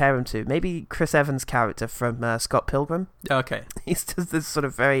could compare him to. Maybe Chris Evans' character from Scott Pilgrim. Okay. He's just this sort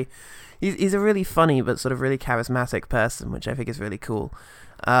of very... He's a really funny but sort of really charismatic person, which I think is really cool.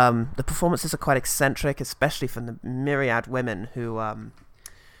 The performances are quite eccentric, especially from the myriad women who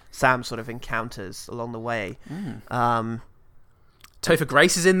Sam sort of encounters along the way. Topher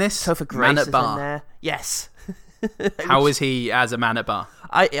Grace is in this? Topher Grace is in there. Yes. How is he as a man at bar?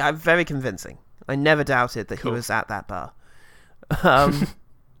 I'm very convincing. I never doubted that he was at that bar.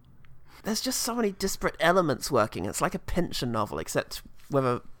 There's just so many disparate elements working. It's like a Pincher novel, except with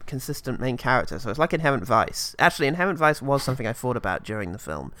a consistent main character. So it's like Inherent Vice. Actually, Inherent Vice was something I thought about during the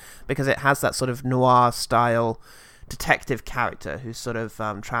film, because it has that sort of noir style detective character who's sort of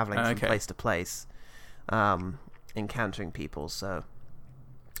traveling from place to place, encountering people,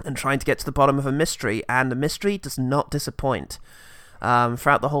 and trying to get to the bottom of a mystery, and the mystery does not disappoint.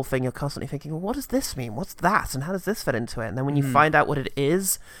 Throughout the whole thing, you're constantly thinking, well, what does this mean? What's that? And how does this fit into it? And then when you find out what it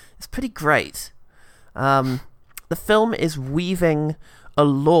is, it's pretty great. The film is weaving a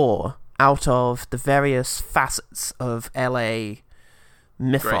lore out of the various facets of LA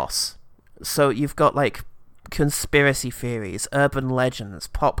mythos. Great. So you've got like conspiracy theories, urban legends,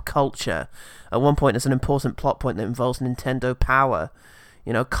 pop culture. At one point, there's an important plot point that involves Nintendo Power.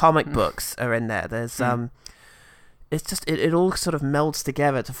 Comic books are in there. There's it's just it all sort of melds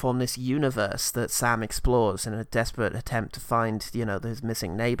together to form this universe that Sam explores in a desperate attempt to find his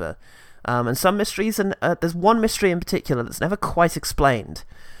missing neighbor. And some mysteries, and there's one mystery in particular that's never quite explained,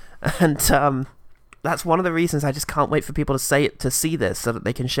 and that's one of the reasons I just can't wait for people to see this, so that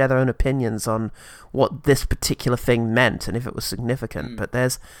they can share their own opinions on what this particular thing meant and if it was significant. But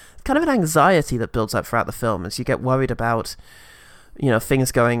there's kind of an anxiety that builds up throughout the film as you get worried about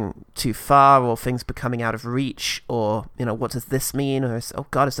things going too far, or things becoming out of reach, or what does this mean, or is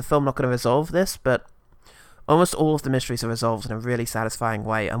the film not going to resolve this? But almost all of the mysteries are resolved in a really satisfying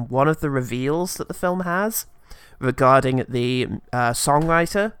way. And one of the reveals that the film has regarding the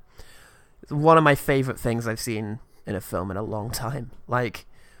songwriter, one of my favorite things I've seen in a film in a long time. Like,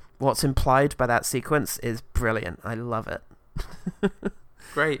 what's implied by that sequence is brilliant. I love it.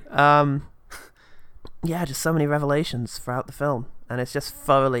 Great. Yeah, just so many revelations throughout the film, and it's just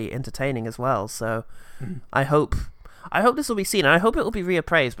thoroughly entertaining as well. So I hope this will be seen, and I hope it will be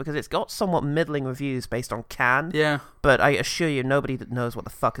reappraised, because it's got somewhat middling reviews based on Cannes. Yeah. But I assure you, nobody that knows what the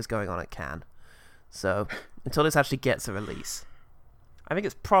fuck is going on at Cannes. So until this actually gets a release, I think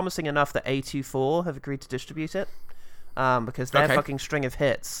it's promising enough that A24 have agreed to distribute it, because their fucking string of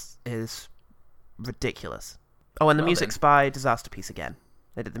hits is ridiculous. Oh, and the music's by Disaster Piece again.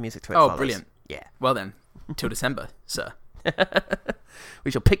 They did the music to it. Oh, brilliant. Yeah. Well then, till December, sir.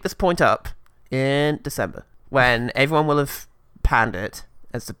 We shall pick this point up in December, when everyone will have panned it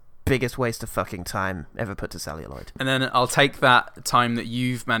as the biggest waste of fucking time ever put to celluloid. And then I'll take that time that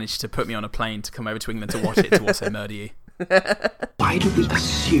you've managed to put me on a plane to come over to England to watch it to also murder you. Why do we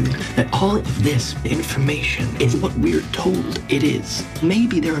assume that all of this information is what we're told it is?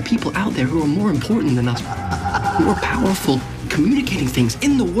 Maybe there are people out there who are more important than us, more powerful, communicating things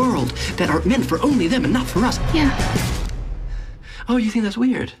in the world that are meant for only them and not for us. Yeah. Oh, you think that's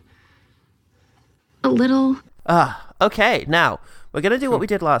weird? A little. Okay, now, we're going to do what we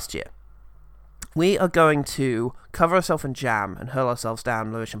did last year. We are going to cover ourselves in jam and hurl ourselves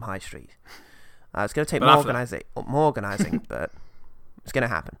down Lewisham High Street. It's going to take more organising, but it's going to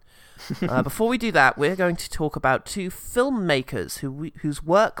happen. Before we do that, we're going to talk about two filmmakers whose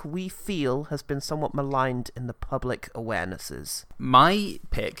work we feel has been somewhat maligned in the public awarenesses. My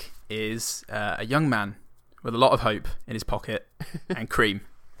pick is a young man with a lot of hope in his pocket and cream.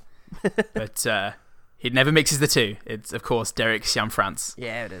 But he never mixes the two. It's, of course, Derek Cianfrance.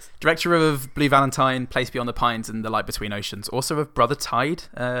 Yeah, it is. Director of Blue Valentine, Place Beyond the Pines, and The Light Between Oceans. Also of Brother Tide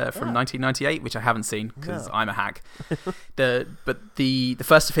from 1998, which I haven't seen because I'm a hack. But the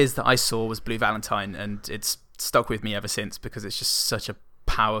first of his that I saw was Blue Valentine, and it's stuck with me ever since because it's just such a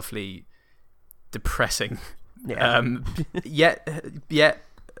powerfully depressing, yet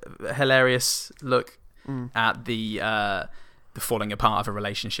hilarious look at the falling apart of a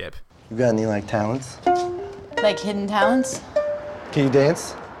relationship. You got any, talents? Like hidden talents? Can you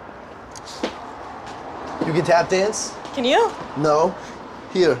dance? You can tap dance? Can you? No.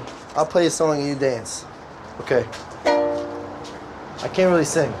 Here, I'll play a song and you dance. Okay. I can't really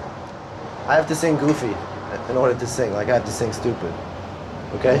sing. I have to sing goofy in order to sing. I have to sing stupid.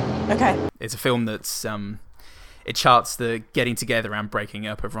 Okay? Okay. It's a film that's... it charts the getting together and breaking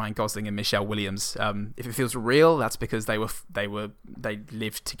up of Ryan Gosling and Michelle Williams. If it feels real, that's because they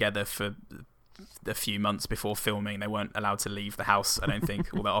lived together for a few months before filming. They weren't allowed to leave the house, I don't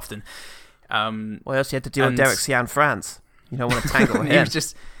think, all that often. What else you had to do with Derek Cianfrance? You don't want to tangle with him.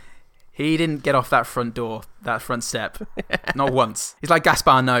 He didn't get off that front door, that front step, not once. He's like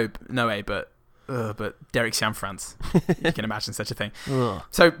Gaspar Noé, but Derek Cianfrance. You can imagine such a thing.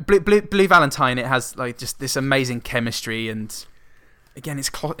 So Blue Valentine, it has just this amazing chemistry, and again, it's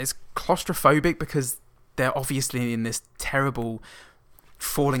claustrophobic because they're obviously in this terrible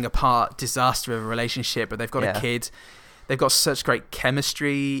falling apart disaster of a relationship, but they've got a kid. They've got such great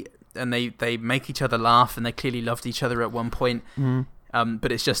chemistry, and they make each other laugh, and they clearly loved each other at one point.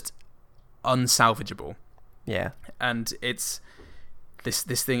 But it's just unsalvageable. Yeah, and it's.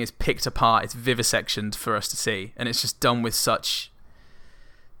 This thing is picked apart, it's vivisectioned for us to see, and it's just done with such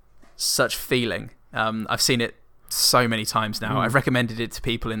feeling. I've seen it so many times now. I've recommended it to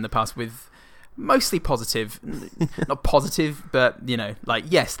people in the past with mostly positive, not positive, but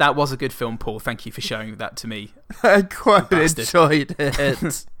yes, that was a good film, Paul. Thank you for showing that to me. I quite enjoyed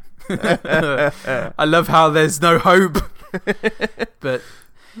it. I love how there's no hope, but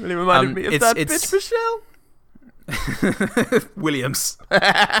really reminded me of that bitch Michelle Williams.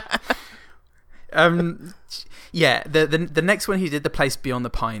 The next one he did, The Place Beyond the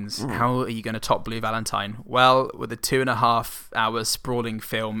Pines. How are you going to top Blue Valentine? Well, with a 2.5 hour sprawling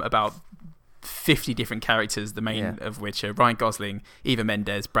film about 50 different characters, the main of which are Ryan Gosling, Eva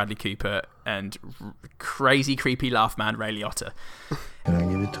Mendes, Bradley Cooper, and crazy creepy laugh man Ray Liotta. Can I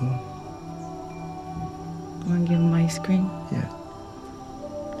give it to him? You want to give him ice cream? Yeah.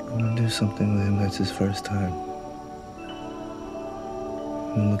 I want to do something with him that's his first time.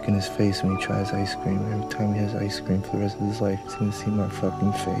 I'm gonna look in his face when he tries ice cream. Every time he has ice cream for the rest of his life, he's gonna see my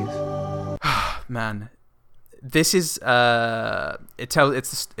fucking face. Man, this is it's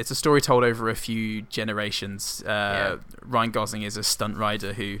a story told over a few generations. Ryan Gosling is a stunt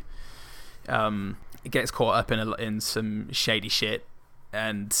rider who gets caught up in some shady shit,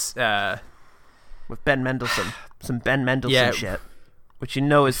 and with Ben Mendelsohn, some Ben Mendelsohn shit, which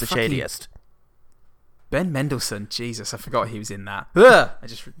is the shadiest. Ben Mendelsohn, Jesus, I forgot he was in that. I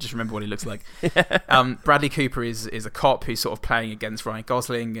just remember what he looks like. Bradley Cooper is a cop who's sort of playing against Ryan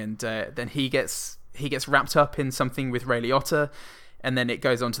Gosling, and then he gets wrapped up in something with Ray Liotta, and then it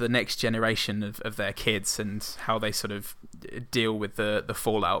goes on to the next generation of their kids and how they sort of deal with the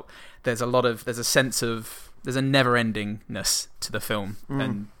fallout. There's a never-endingness to the film,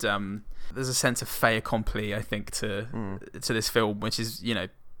 and there's a sense of fait accompli, I think, to this film, which is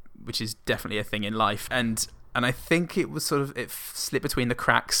definitely a thing in life, and I think it was it slipped between the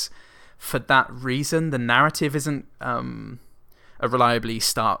cracks for that reason. The narrative isn't a reliably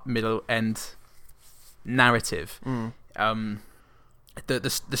start, middle, end narrative.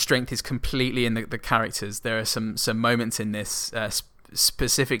 The strength is completely in the characters. There are some moments in this,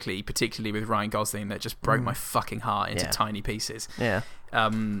 specifically, particularly with Ryan Gosling, that just broke my fucking heart into tiny pieces. Yeah.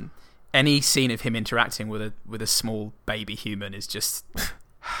 Any scene of him interacting with a small baby human is just,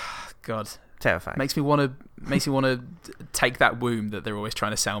 God, terrifying. Makes me want to take that womb that they're always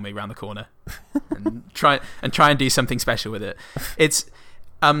trying to sell me around the corner and try and do something special with it. It's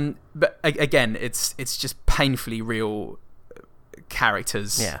but again, it's just painfully real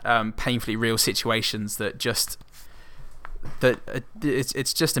characters, painfully real situations that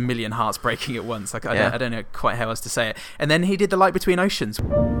it's just a million hearts breaking at once. Like I don't know quite how else to say it. And then he did The Light Between Oceans.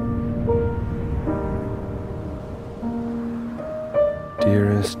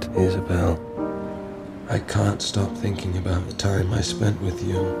 Dearest Isabel, I can't stop thinking about the time I spent with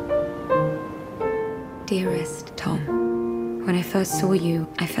you. Dearest Tom, when I first saw you,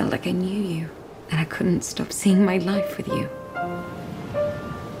 I felt like I knew you, and I couldn't stop seeing my life with you.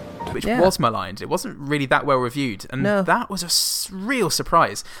 Which was maligned. It wasn't really that well reviewed, and that was a real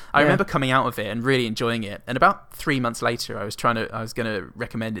surprise. I remember coming out of it and really enjoying it, and about 3 months later I was going to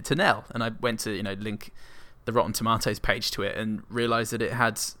recommend it to Nell, and I went to link the Rotten Tomatoes page to it and realised that it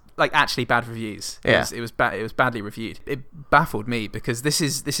had actually bad reviews. It was badly reviewed. It baffled me because this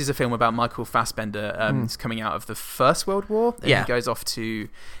is a film about Michael Fassbender. It's coming out of the First World War, and he goes off to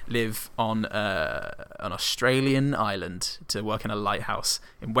live on an Australian island to work in a lighthouse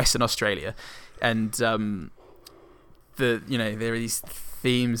in Western Australia, and there are these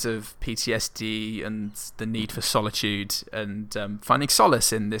themes of PTSD and the need for solitude and finding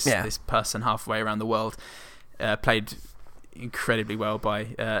solace in this person halfway around the world, played incredibly well by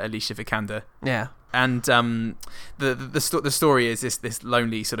Alicia Vikander. Yeah. And the story is this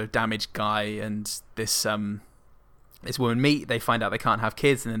lonely sort of damaged guy and this woman meet. They find out they can't have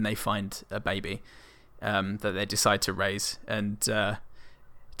kids, and then they find a baby that they decide to raise. And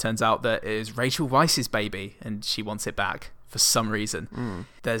turns out that it is Rachel Weisz's baby, and she wants it back for some reason.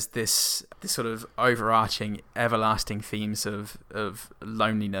 There's this sort of overarching, everlasting themes of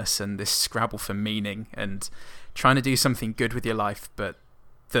loneliness and this scrabble for meaning and trying to do something good with your life, but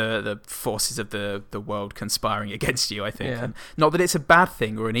the forces of the world conspiring against you, I think. And not that it's a bad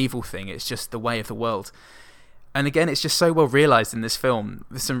thing or an evil thing, it's just the way of the world. And again, it's just so well realised in this film.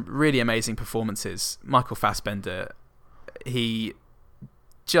 There's some really amazing performances. Michael Fassbender, he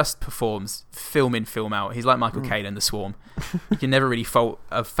just performs film in, film out. He's like Michael Caine in The Swarm. You can never really fault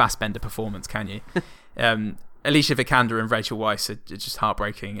a Fassbender performance, can you? Alicia Vikander and Rachel Weisz are just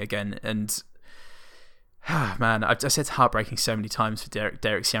heartbreaking again. And man, I've said heartbreaking so many times for Derek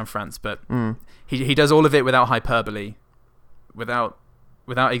Cianfrance, but he does all of it without hyperbole, without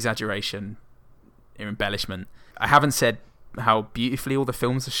exaggeration or embellishment. I haven't said how beautifully all the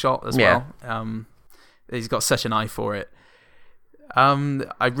films are shot as well. He's got such an eye for it.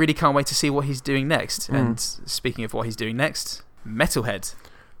 I really can't wait to see what he's doing next. And speaking of what he's doing next, Metalhead,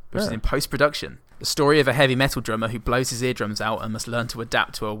 which is in post-production. The story of a heavy metal drummer who blows his eardrums out and must learn to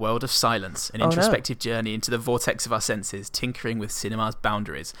adapt to a world of silence, an introspective journey into the vortex of our senses, tinkering with cinema's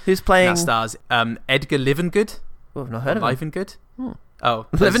boundaries. Who's playing? And that stars Edgar Livengood. Oh, I've not heard of him. Livengood? Oh,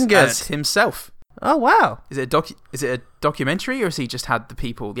 Livengood as himself. Oh, wow. Is it a documentary, or has he just had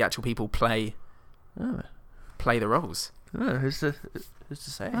the actual people play the roles? Oh, who's to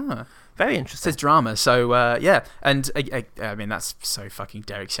say? Very interesting. It says drama, so and I mean that's so fucking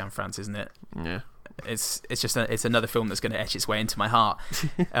Derek Cianfrance, isn't it? Yeah. It's just it's another film that's going to etch its way into my heart.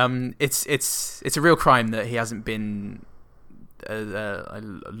 It's a real crime that he hasn't been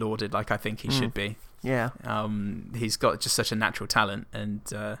lauded like I think he should be. Yeah. He's got just such a natural talent, and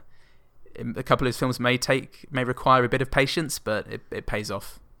a couple of his films may require a bit of patience, but it pays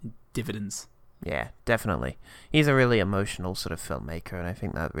off dividends. Yeah, definitely. He's a really emotional sort of filmmaker, and I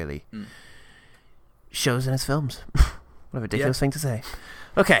think that really shows in his films. What a ridiculous thing to say.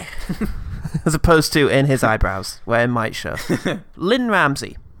 Okay. As opposed to in his eyebrows, where it might show. Lynne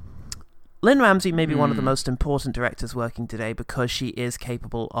Ramsay. Lynne Ramsay may be one of the most important directors working today because she is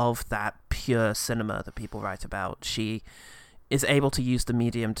capable of that pure cinema that people write about. She is able to use the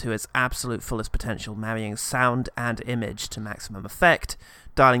medium to its absolute fullest potential, marrying sound and image to maximum effect,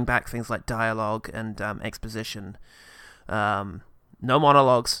 dialing back things like dialogue and exposition. No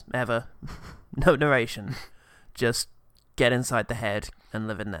monologues, ever. No narration. Just get inside the head and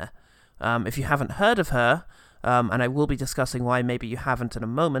live in there. If you haven't heard of her, and I will be discussing why maybe you haven't in a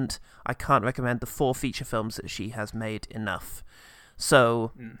moment, I can't recommend the 4 feature films that she has made enough.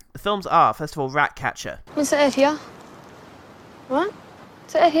 So, the films are, first of all, Ratcatcher. Is it here? What?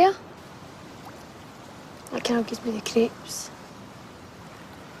 Is it here? That kind of gives me the creeps.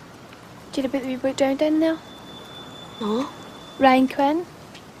 Do you know about the wee boy drowned in there? No. Ryan Quinn?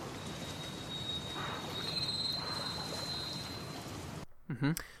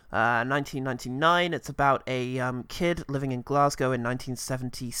 1999. It's about a kid living in Glasgow in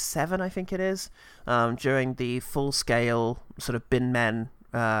 1977, I think it is, during the full-scale sort of bin men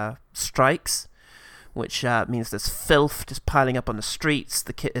strikes, which means there's filth just piling up on the streets.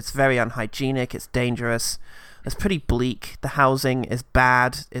 It's very unhygienic. It's dangerous. It's pretty bleak. The housing is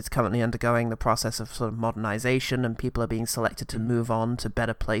bad. It's currently undergoing the process of sort of modernization, and people are being selected to move on to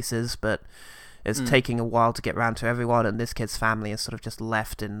better places, but it's taking a while to get round to everyone, and this kid's family is sort of just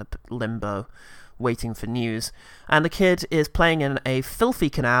left in the limbo, waiting for news. And the kid is playing in a filthy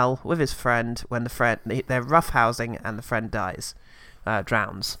canal with his friend when they're roughhousing, and the friend dies,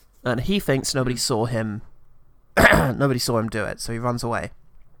 drowns. And he thinks nobody saw him do it, so he runs away.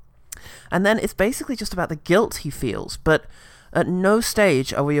 And then it's basically just about the guilt he feels, but at no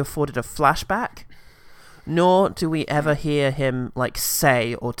stage are we afforded a flashback, nor do we ever hear him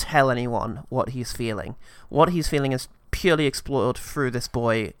say or tell anyone what he's feeling. What he's feeling is purely explored through this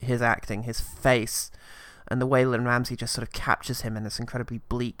boy, his acting, his face, and the way Lynn Ramsay just sort of captures him in this incredibly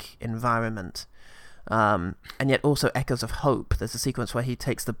bleak environment. And yet also echoes of hope. There's a sequence where he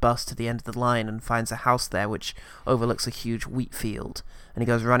takes the bus to the end of the line and finds a house there which overlooks a huge wheat field, and he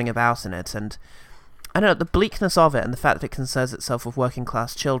goes running about in it. And I don't know, the bleakness of it and the fact that it concerns itself with working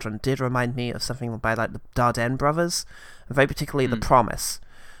class children did remind me of something by the Dardenne brothers, and very particularly The Promise,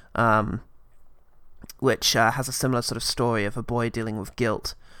 which has a similar sort of story of a boy dealing with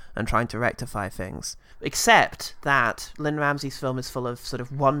guilt and trying to rectify things. Except that Lynn Ramsay's film is full of sort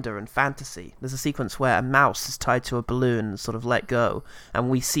of wonder and fantasy. There's a sequence where a mouse is tied to a balloon and sort of let go, and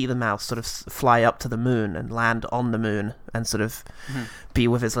we see the mouse sort of fly up to the moon and land on the moon and sort of be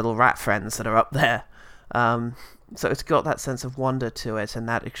with his little rat friends that are up there. So it's got that sense of wonder to it, and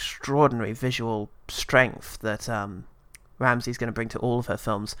that extraordinary visual strength that Ramsay's going to bring to all of her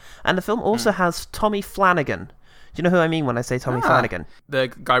films. And the film also has Tommy Flanagan. Do you know who I mean when I say Tommy Flanagan?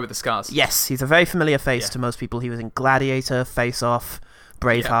 The guy with the scars. Yes, he's a very familiar face to most people. He was in Gladiator, Face Off,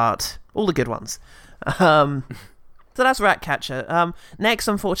 Braveheart, all the good ones. So that's Ratcatcher. Next,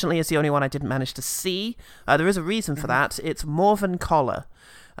 unfortunately, is the only one I didn't manage to see. There is a reason for that. It's Morven Collar.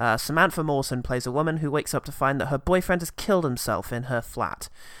 Samantha Mawson plays a woman who wakes up to find that her boyfriend has killed himself in her flat.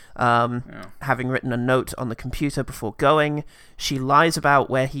 Having written a note on the computer before going, she lies about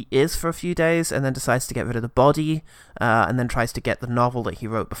where he is for a few days and then decides to get rid of the body, and then tries to get the novel that he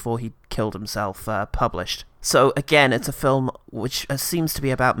wrote before he killed himself published. So again, it's a film which seems to be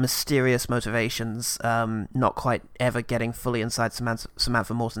about mysterious motivations, not quite ever getting fully inside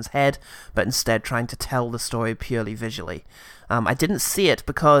Samantha Mawson's head, but instead trying to tell the story purely visually. I didn't see it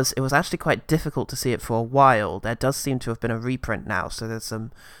because it was actually quite difficult to see it for a while. There does seem to have been a reprint now, so there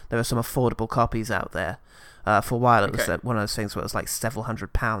are some affordable copies out there. For a while, it was one of those things where it was like several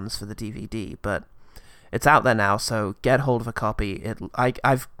 £100s for the DVD, but it's out there now, so get hold of a copy.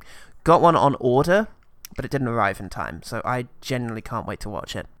 I've got one on order, but it didn't arrive in time, so I genuinely can't wait to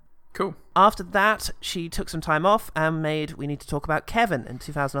watch it. Cool. After that, she took some time off and made We Need to Talk About Kevin in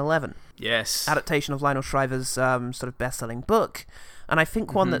 2011. Yes. Adaptation of Lionel Shriver's sort of best-selling book, and I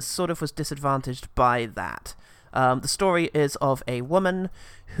think one that sort of was disadvantaged by that. The story is of a woman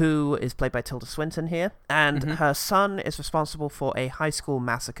who is played by Tilda Swinton here, and her son is responsible for a high school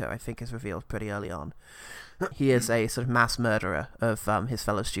massacre, I think is revealed pretty early on. He is a sort of mass murderer of his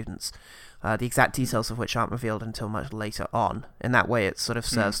fellow students. The exact details of which aren't revealed until much later on. In that way, it sort of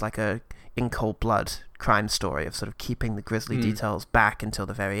serves like a in cold blood crime story of sort of keeping the grisly details back until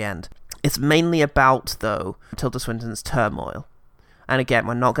the very end. It's mainly about, though, Tilda Swinton's turmoil. And again,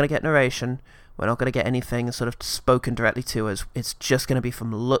 we're not going to get narration. We're not going to get anything sort of spoken directly to us. It's just going to be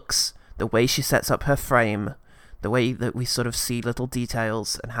from looks, the way she sets up her frame, the way that we sort of see little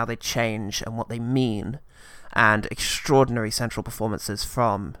details and how they change and what they mean, and extraordinary central performances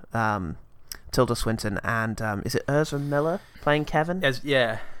from Tilda Swinton and is it Ezra Miller playing Kevin?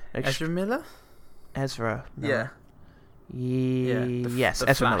 Ezra Miller? Ezra Miller. Yes,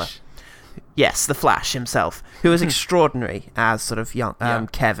 Ezra Miller. Flash. Yes, the Flash himself, who is extraordinary as sort of young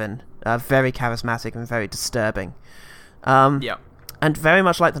Kevin, very charismatic and very disturbing. And very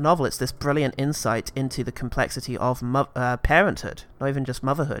much like the novel, it's this brilliant insight into the complexity of parenthood, not even just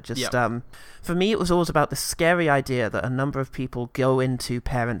motherhood. For me, it was always about the scary idea that a number of people go into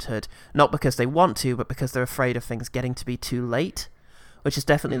parenthood, not because they want to, but because they're afraid of things getting to be too late, which is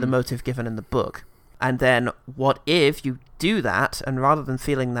definitely the motive given in the book. And then, what if you do that, and rather than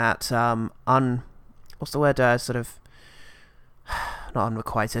feeling that what's the word, sort of, not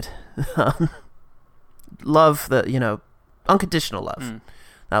unrequited, love that, unconditional love.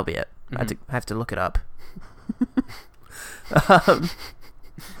 That'll be it. I have to look it up.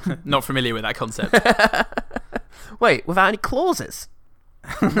 Not familiar with that concept. Wait, without any clauses?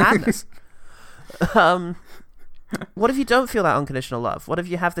 madness. What if you don't feel that unconditional love? What if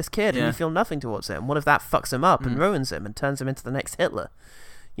you have this kid and you feel nothing towards him? What if that fucks him up and ruins him and turns him into the next Hitler?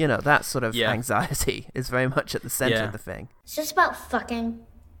 You know, that sort of anxiety is very much at the center of the thing. It's just about fucking.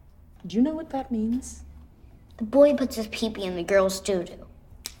 Do you know what that means? The boy puts his pee-pee in the girl's doo-doo.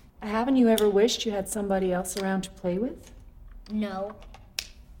 Haven't you ever wished you had somebody else around to play with? No.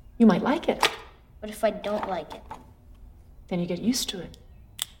 You might like it. What if I don't like it? Then you get used to it.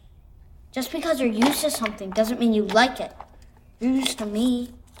 Just because you're used to something doesn't mean you like it. You're used to me.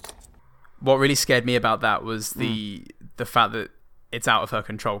 What really scared me about that was the fact that it's out of her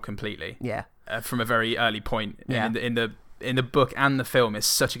control completely. Yeah. From a very early point. Yeah. In the book and the film, it's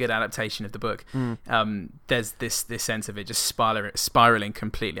such a good adaptation of the book. There's this sense of it just spiraling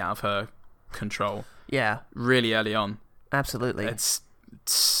completely out of her control. Yeah. Really early on. Absolutely. It's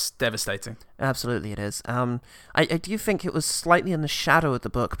devastating. Absolutely it is. I do think it was slightly in the shadow of the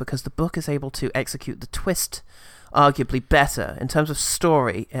book because the book is able to execute the twist arguably better. In terms of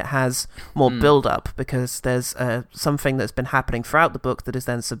story, it has more build-up because there's something that's been happening throughout the book that is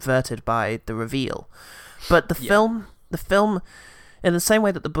then subverted by the reveal. But the film, in the same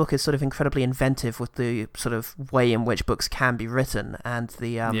way that the book is sort of incredibly inventive with the sort of way in which books can be written and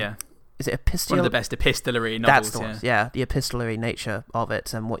the... Is it one of the best epistolary novels? That's the one. Yeah, the epistolary nature of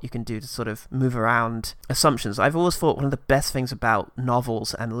it and what you can do to sort of move around assumptions. I've always thought one of the best things about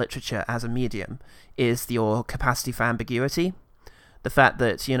novels and literature as a medium is your capacity for ambiguity. The fact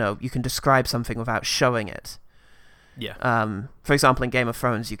that, you know, you can describe something without showing it. Yeah. For example, in Game of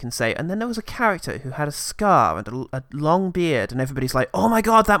Thrones, you can say, and then there was a character who had a scar and a long beard, and everybody's like, oh my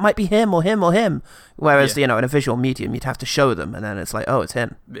god, that might be him or him or him. Whereas, you know, in a visual medium, you'd have to show them, and then it's like, oh, it's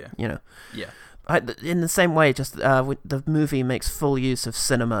him. Yeah. You know. Yeah. In the same way, just the movie makes full use of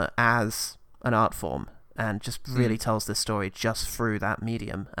cinema as an art form and just really tells this story just through that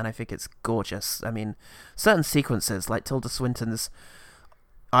medium, and I think it's gorgeous. I mean, certain sequences, like Tilda Swinton's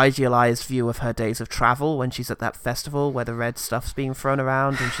idealized view of her days of travel when she's at that festival where the red stuff's being thrown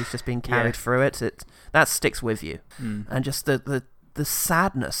around and she's just being carried through it, that sticks with you. And just the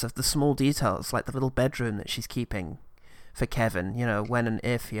sadness of the small details, like the little bedroom that she's keeping for Kevin, you know, when and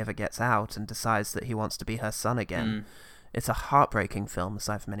if he ever gets out and decides that he wants to be her son again. It's a heartbreaking film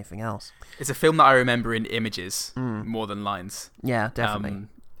aside from anything else. It's a film that I remember in images more than lines. Yeah, definitely.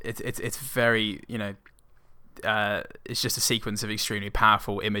 It's very, you know, it's just a sequence of extremely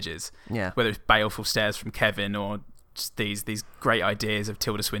powerful images. Yeah. Whether it's baleful stares from Kevin or just these great ideas of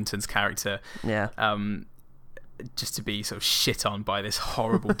Tilda Swinton's character. Yeah. Just to be sort of shit on by this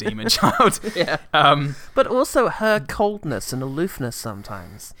horrible demon child. Yeah. But also her coldness and aloofness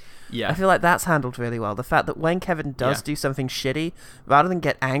sometimes. Yeah. I feel like that's handled really well. The fact that when Kevin does do something shitty, rather than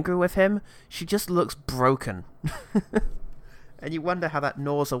get angry with him, she just looks broken. And you wonder how that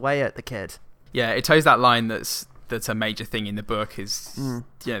gnaws away at the kid. Yeah, it toes that line that's a major thing in the book is you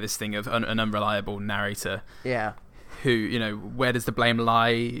know, this thing of an unreliable narrator. Yeah. Who, you know, where does the blame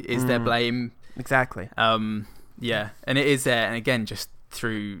lie? Is there blame? Exactly. Yeah, and it is there, and again, just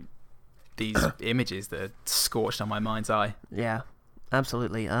through these images that are scorched on my mind's eye. Yeah,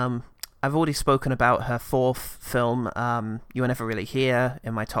 absolutely. I've already spoken about her fourth film, You Were Never Really Here,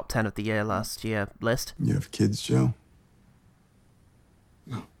 in my top 10 of the year last year list. You have kids, Joe?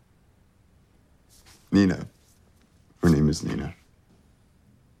 No. Nina. Her name is Nina.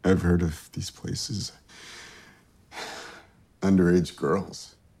 I've heard of these places. Underage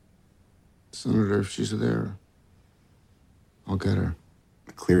girls. Senator, if she's there, I'll get her.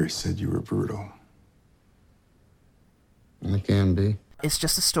 Cleary said you were brutal. I can be. It's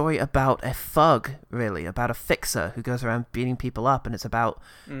just a story about a thug, really, about a fixer who goes around beating people up, and it's about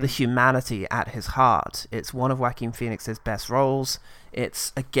the humanity at his heart. It's one of Joaquin Phoenix's best roles.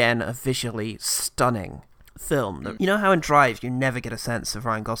 It's, again, a visually stunning film. You know how in Drive you never get a sense of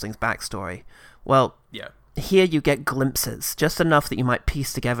Ryan Gosling's backstory? Well, here you get glimpses, just enough that you might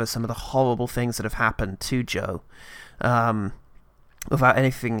piece together some of the horrible things that have happened to Joe, without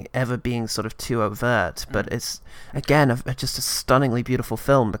anything ever being sort of too overt. But it's, again, just a stunningly beautiful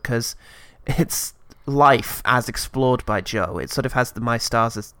film because it's life as explored by Joe. It sort of has the My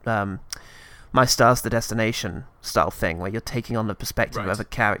Stars the Destination style thing, where you're taking on the perspective of a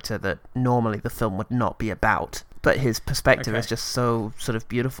character that normally the film would not be about. But his perspective is just so sort of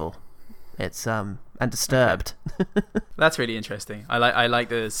beautiful. It's and disturbed. That's really interesting. I like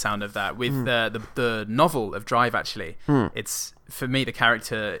the sound of that. With the novel of Drive, actually, it's, for me, the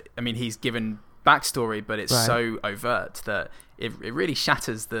character, I mean, he's given backstory, but it's so overt that it really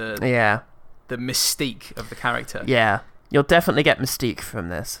shatters the mystique of the character. Yeah, you'll definitely get mystique from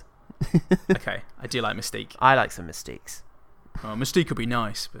this. Okay, I do like mystique. I like some mystiques. Well, Mystique would be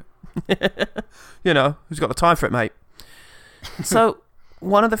nice, but you know, who's got the time for it, mate? So,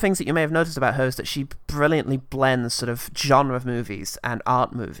 one of the things that you may have noticed about her is that she brilliantly blends sort of genre movies and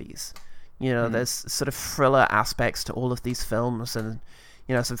art movies. You know, there's sort of thriller aspects to all of these films, and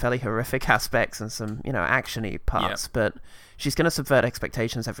you know, some fairly horrific aspects and some, you know, action-y parts. But she's going to subvert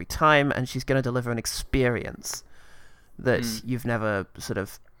expectations every time, and she's going to deliver an experience that you've never sort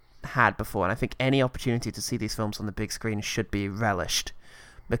of had before. And I think any opportunity to see these films on the big screen should be relished,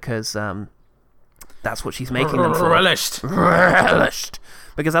 because that's what she's making them for. Relished.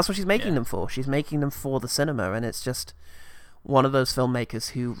 Because that's what she's making them for. She's making them for the cinema, and it's just one of those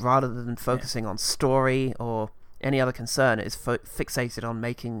filmmakers who, rather than focusing on story or any other concern, is fixated on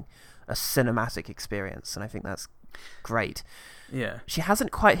making a cinematic experience, and I think that's great. Yeah. She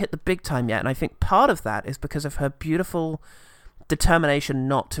hasn't quite hit the big time yet, and I think part of that is because of her beautiful determination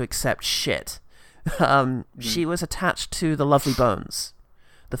not to accept shit. She was attached to The Lovely Bones,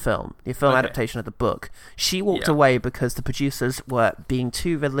 the film adaptation of the book. She walked away because the producers were being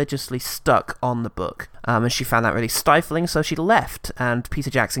too religiously stuck on the book, and she found that really stifling, so she left, and Peter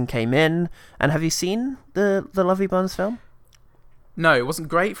Jackson came in. And have you seen the Lovely Bones film? No, it wasn't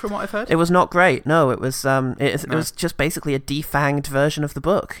great from what I've heard. It was not great. No, it was it was just basically a defanged version of the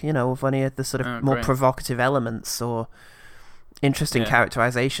book, you know, with any of the sort of more provocative elements or interesting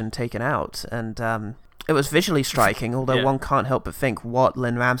characterization taken out. And it was visually striking, although one can't help but think what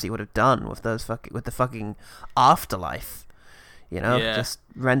Lynn Ramsey would have done with with the fucking afterlife. You know, just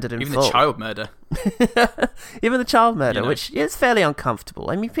rendered in even full. The child murder. Even the child murder, you know? which is fairly uncomfortable.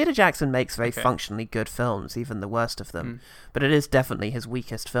 I mean, Peter Jackson makes very functionally good films, even the worst of them. But it is definitely his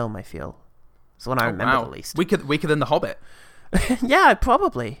weakest film, I feel. It's the one I remember the least. Weaker than The Hobbit. Yeah,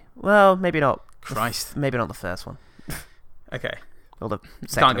 probably. Well, maybe not. Christ. Maybe not the first one. Okay. Or the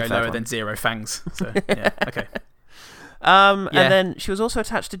second Can't go lower one. than Zero Fangs. So, yeah, okay. And then she was also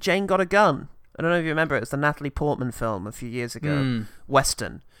attached to Jane Got a Gun. I don't know if you remember, it was the Natalie Portman film a few years ago,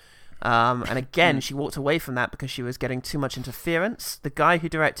 Western. And again, she walked away from that because she was getting too much interference. The guy who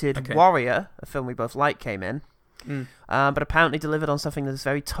directed Warrior, a film we both like, came in, but apparently delivered on something that is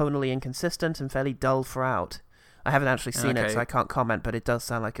very tonally inconsistent and fairly dull throughout. I haven't actually seen it, so I can't comment, but it does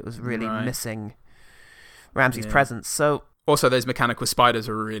sound like it was really missing Ramsey's presence. So also, those mechanical spiders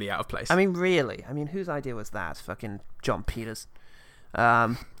were really out of place. I mean, really? I mean, whose idea was that? Fucking John Peters.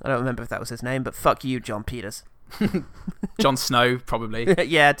 I don't remember if that was his name, but fuck you, John Peters. Jon Snow, probably.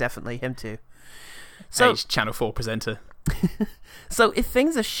 Yeah, definitely. Him too. So, Channel 4 presenter. So if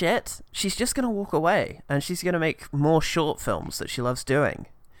things are shit, she's just going to walk away, and she's going to make more short films that she loves doing.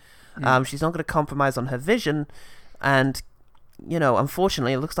 She's not going to compromise on her vision, and, you know,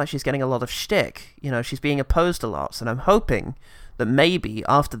 unfortunately, it looks like she's getting a lot of shtick. You know, she's being opposed a lot, and I'm hoping that maybe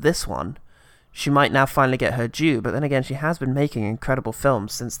after this one, she might now finally get her due. But then again, she has been making incredible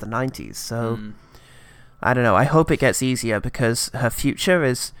films since the 90s, so I don't know. I hope it gets easier, because her future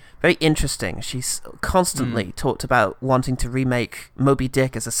is very interesting. She's constantly talked about wanting to remake Moby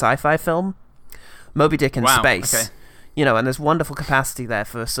Dick as a sci-fi film. Moby Dick in space. Okay. You know, and there's wonderful capacity there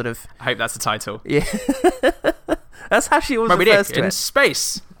for sort of... I hope that's the title. Yeah. That's how she always Moby refers Dick to in it.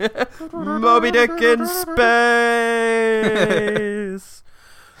 space. Moby Dick in space.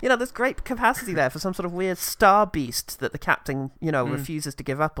 You know, there's great capacity there for some sort of weird star beast that the captain, you know, refuses to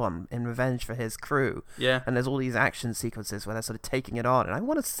give up on in revenge for his crew. Yeah. And there's all these action sequences where they're sort of taking it on, and I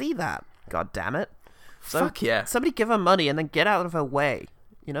want to see that. God damn it. So Fuck yeah. Somebody give her money and then get out of her way.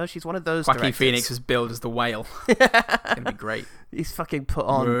 You know, she's one of those Joaquin directors. Phoenix was billed as the whale. It's going to be great. He's fucking put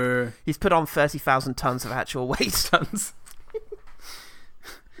on... He's put on 30,000 tons of actual weight. Tons.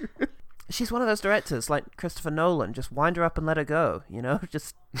 She's one of those directors, like Christopher Nolan. Just wind her up and let her go, you know?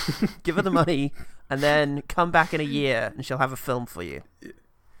 Just give her the money and then come back in a year and she'll have a film for you.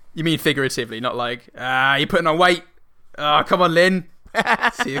 You mean figuratively, not like, you're putting on weight. Oh, come on, Lynn.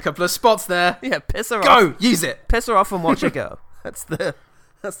 See a couple of spots there. Yeah, piss her off. Go, use it. Piss her off and watch her go. That's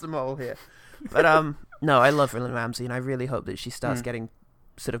the moral here. But no, I love Lynn Ramsey, and I really hope that she starts getting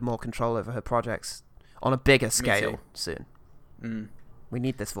sort of more control over her projects on a bigger scale soon. We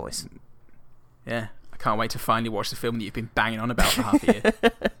need this voice. Yeah, I can't wait to finally watch the film that you've been banging on about for half a year.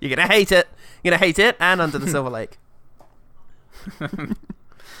 You're gonna hate it. You're gonna hate it, and Under the Silver Lake. I'm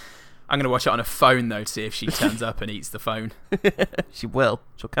gonna watch it on a phone though, to see if she turns up and eats the phone. She will.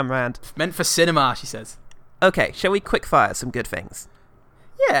 She'll come round. Meant for cinema, she says. Okay, shall we quickfire some good things?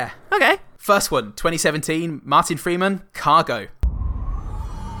 Yeah. Okay. First one, 2017, Martin Freeman, Cargo.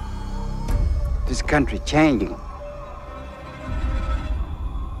 This country changing.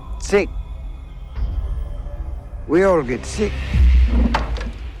 Sick. We all get sick.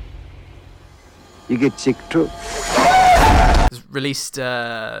 You get sick too. was released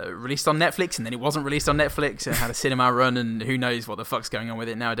on Netflix, and then it wasn't released on Netflix, and had a cinema run, and who knows what the fuck's going on with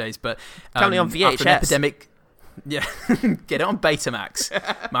it nowadays. But currently on VHS. After an epidemic, yeah, get it on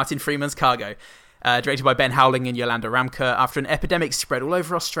Betamax. Martin Freeman's Cargo. Directed by Ben Howling and Yolanda Ramka. After an epidemic spread all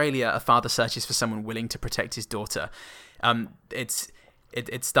over Australia, a father searches for someone willing to protect his daughter.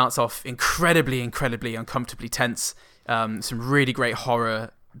 It starts off incredibly uncomfortably tense. Some really great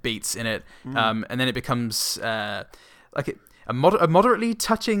horror beats in it, and then it becomes like a moderately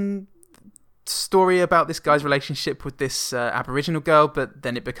touching story about this guy's relationship with this Aboriginal girl, but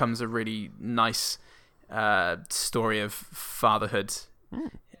then it becomes a really nice story of fatherhood.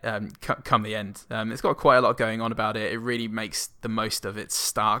 Come the end. It's got quite a lot going on about it. It really makes the most of its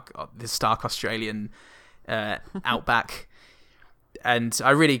stark Australian outback, and I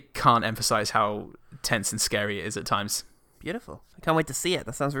really can't emphasize how tense and scary it is at times. Beautiful. I can't wait to see it.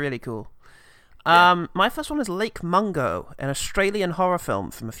 That sounds really cool. My first one is Lake Mungo, an Australian horror film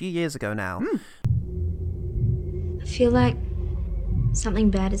from a few years ago now. I feel like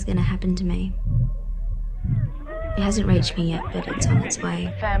something bad is going to happen to me. It hasn't reached me yet, but it's on its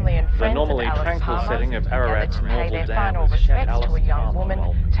way. Family and friends the normally of Alice tranquil Palmer setting of Ararat's gathered to pay Norval their Dam final has shed respects to Alice a young Palmer woman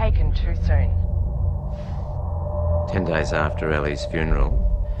Norval. taken too soon. 10 days after Ellie's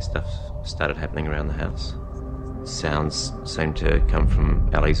funeral, stuff started happening around the house. Sounds seemed to come from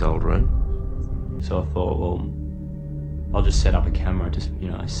Ellie's old room. So I thought, well, I'll just set up a camera, just,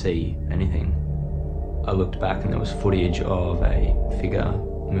 see anything. I looked back and there was footage of a figure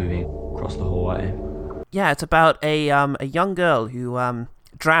moving across the hallway. Yeah, it's about a young girl who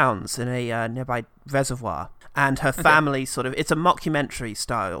drowns in a nearby reservoir, and her family it's a mockumentary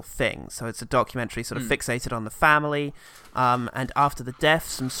style thing. So it's a documentary sort of fixated on the family, and after the death,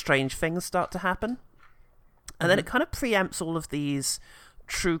 some strange things start to happen. And then it kind of preempts all of these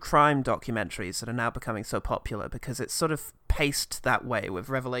true crime documentaries that are now becoming so popular, because it's sort of paced that way, with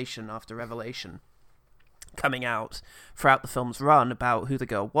revelation after revelation coming out throughout the film's run about who the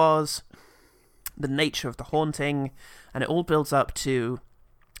girl was, the nature of the haunting, and it all builds up to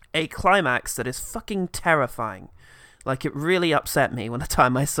a climax that is fucking terrifying. Like, it really upset me when the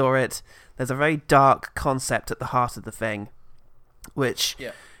time I saw it. There's a very dark concept at the heart of the thing, which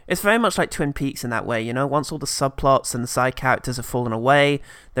it's very much like Twin Peaks in that way, once all the subplots and the side characters have fallen away,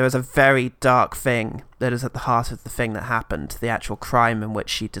 there is a very dark thing that is at the heart of the thing that happened, the actual crime in which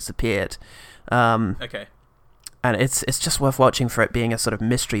she disappeared. And it's just worth watching for it being a sort of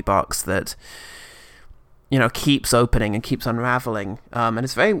mystery box that keeps opening and keeps unraveling. And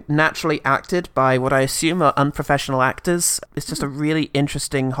it's very naturally acted by what I assume are unprofessional actors. It's just a really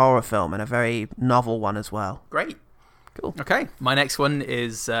interesting horror film, and a very novel one as well. Great. Cool. Okay. My next one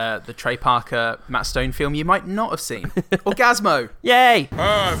is the Trey Parker, Matt Stone film you might not have seen. Orgasmo. Yay!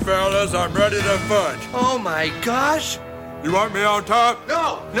 Hi, fellas. I'm ready to fudge. Oh, my gosh. You want me on top?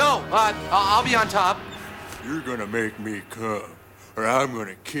 No. I'll be on top. You're gonna make me come, or I'm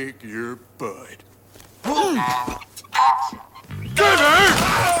gonna kick your butt. Come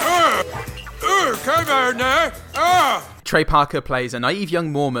here now! Trey Parker plays a naive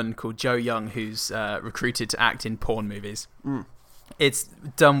young Mormon called Joe Young, who's recruited to act in porn movies. It's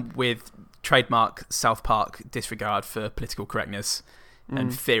done with trademark South Park disregard for political correctness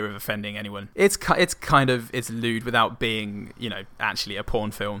and fear of offending anyone. It's lewd without being, actually a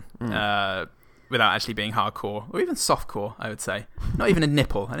porn film. Without actually being hardcore, or even softcore, I would say. Not even a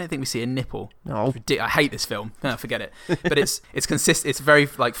nipple. I don't think we see a nipple. No. I hate this film. No, forget it. But it's consistent. It's very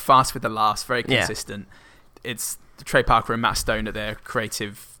fast with the laughs, very consistent. Yeah. It's Trey Parker and Matt Stone at their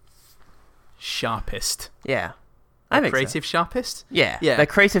creative sharpest. Yeah, I think creative sharpest. Yeah, they're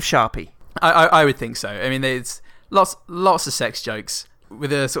creative sharpie. I would think so. I mean, there's lots of sex jokes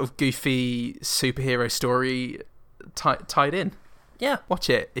with a sort of goofy superhero story tied in. Yeah, watch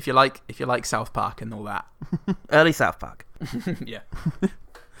it if you like South Park and all that. Early South Park. Yeah.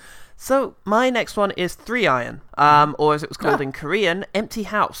 So my next one is 3 Iron, or as it was called in Korean, Empty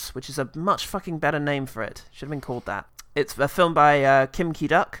House, which is a much fucking better name for it. Should have been called that. It's a film by Kim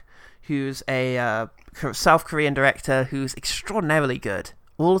Ki-duk, who's a South Korean director who's extraordinarily good.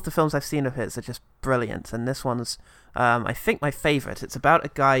 All of the films I've seen of his are just brilliant, and this one's, I think, my favourite. It's about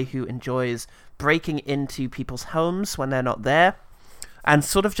a guy who enjoys breaking into people's homes when they're not there, and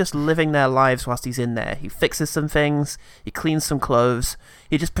sort of just living their lives whilst he's in there. He fixes some things, he cleans some clothes,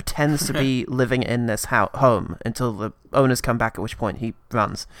 he just pretends to be living in this home until the owners come back, at which point he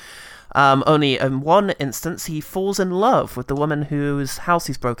runs. Only in one instance, he falls in love with the woman whose house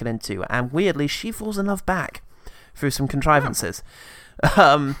he's broken into, and weirdly, she falls in love back through some contrivances.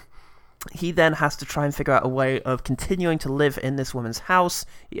 He then has to try and figure out a way of continuing to live in this woman's house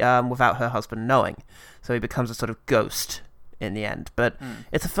without her husband knowing. So he becomes a sort of ghost in the end. But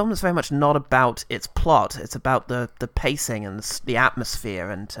it's a film that's very much not about its plot. It's about the pacing and the atmosphere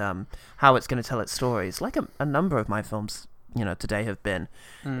and how it's going to tell its stories, like a number of my films, today have been.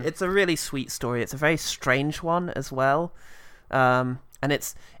 It's a really sweet story. It's a very strange one as well. And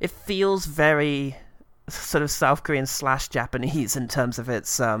it feels very sort of South Korean / Japanese in terms of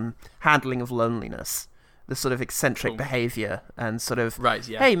its handling of loneliness. The sort of eccentric behavior and sort of,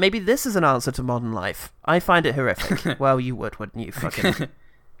 hey, maybe this is an answer to modern life. I find it horrific. Well, you would, wouldn't you, fucking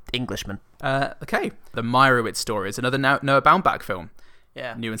Englishman? Okay. The Meyerowitz Story is another Noah Baumbach film.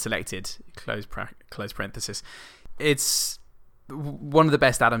 Yeah. New and selected, close parenthesis. It's one of the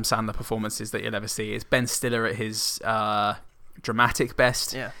best Adam Sandler performances that you'll ever see. It's Ben Stiller at his dramatic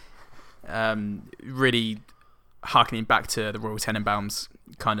best. Yeah. Really harkening back to the Royal Tenenbaums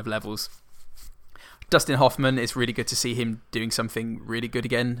kind of levels. Dustin Hoffman, it's really good to see him doing something really good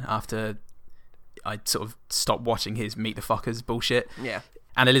again after I sort of stopped watching his Meet the Fuckers bullshit. Yeah.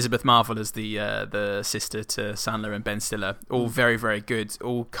 And Elizabeth Marvel as the sister to Sandler and Ben Stiller. All very, very good.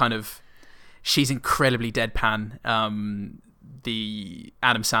 All kind of... She's incredibly deadpan. The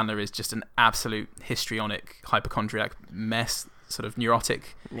Adam Sandler is just an absolute histrionic, hypochondriac mess, sort of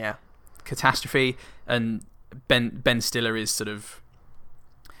neurotic catastrophe. And Ben Stiller is sort of...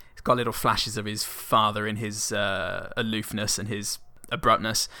 He's got little flashes of his father in his aloofness and his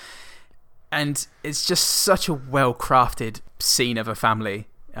abruptness. And it's just such a well-crafted scene of a family.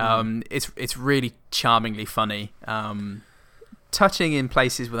 It's really charmingly funny. Touching in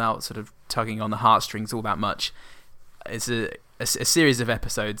places without sort of tugging on the heartstrings all that much. It's a series of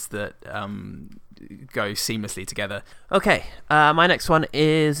episodes that go seamlessly together. Okay, my next one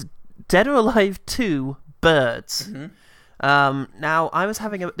is Dead or Alive 2 Birds. Mm-hmm. Now, I was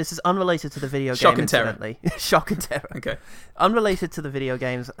having this is unrelated to the video Shock game, and terror. incidentally. Shock and terror. Okay. Unrelated to the video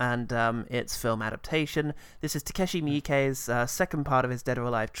games and its film adaptation. This is Takeshi Miike's second part of his Dead or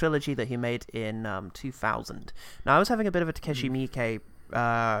Alive trilogy that he made in 2000. Now, I was having a bit of a Takeshi Miike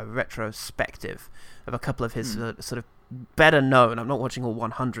retrospective of a couple of his sort of better known, I'm not watching all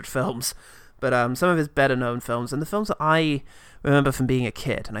 100 films, but some of his better known films, and the films that I remember from being a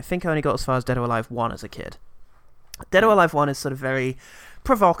kid, and I think I only got as far as Dead or Alive 1 as a kid. Dead or Alive 1 is sort of very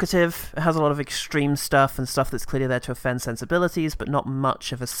provocative. It has a lot of extreme stuff and stuff that's clearly there to offend sensibilities, but not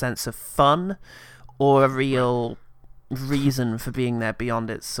much of a sense of fun or a real reason for being there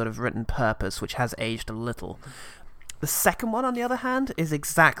beyond its sort of written purpose, which has aged a little. The second one, on the other hand, is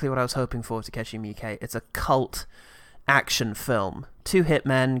exactly what I was hoping for, Takeshi Miike. It's a cult action film. Two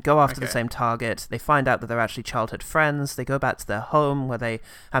hitmen go after the same target. They find out that they're actually childhood friends. They go back to their home where they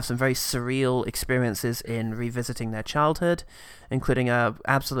have some very surreal experiences in revisiting their childhood, including a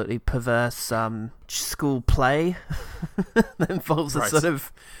absolutely perverse school play that involves a sort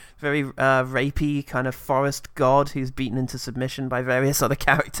of very rapey kind of forest god who's beaten into submission by various other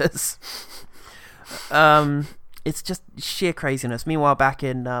characters. It's just sheer craziness. Meanwhile, back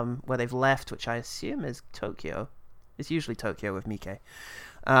in where they've left, which I assume is Tokyo. It's usually Tokyo with Miike.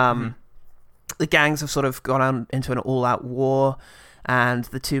 The gangs have sort of gone on into an all-out war, and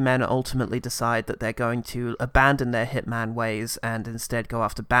the two men ultimately decide that they're going to abandon their hitman ways and instead go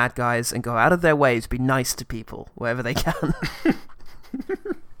after bad guys and go out of their way to be nice to people wherever they can.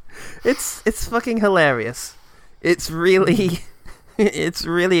 It's fucking hilarious. It's really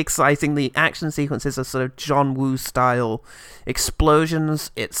exciting. The action sequences are sort of John Woo style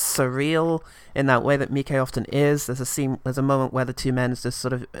explosions. It's surreal in that way that Miike often is. There's a moment where the two men just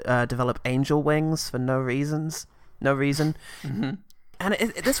sort of develop angel wings for no reason. Mm-hmm. And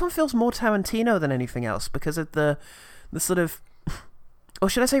this one feels more Tarantino than anything else because of the sort of, or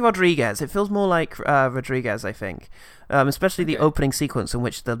should I say Rodriguez? It feels more like Rodriguez, I think. Especially the opening sequence in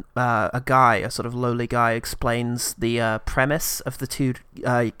which a sort of lowly guy, explains the premise of the two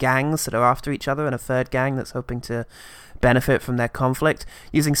gangs that are after each other and a third gang that's hoping to benefit from their conflict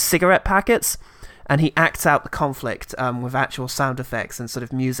using cigarette packets, and he acts out the conflict with actual sound effects and sort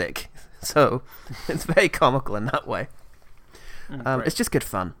of music. So it's very comical in that way. It's just good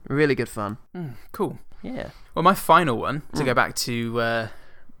fun. Really good fun. Cool. Yeah. Well, my final one, to go back to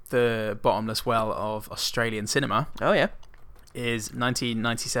the bottomless well of Australian cinema. Oh, yeah. Is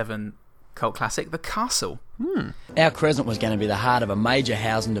 1997 cult classic, The Castle. Our Crescent was going to be the heart of a major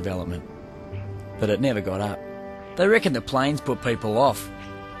housing development, but it never got up. They reckon the planes put people off.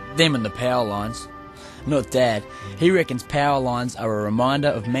 Them and the power lines. Not Dad. He reckons power lines are a reminder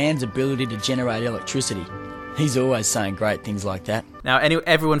of man's ability to generate electricity. He's always saying great things like that. Now,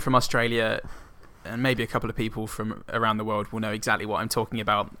 everyone from Australia, and maybe a couple of people from around the world, will know exactly what I'm talking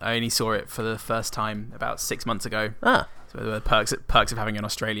about. I only saw it for the first time about 6 months ago. So the perks of having an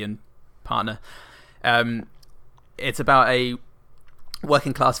Australian partner. it's about a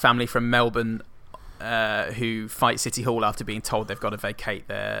working class family from Melbourne who fight City Hall after being told they've got to vacate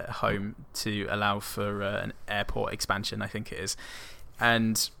their home to allow for an airport expansion, I think it is.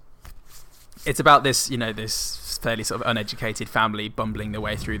 And it's about this, this fairly sort of uneducated family bumbling their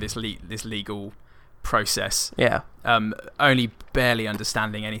way through this legal process. Yeah. Only barely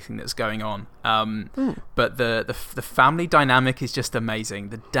understanding anything that's going on. But the family dynamic is just amazing.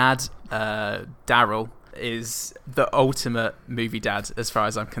 The dad, Daryl, is the ultimate movie dad as far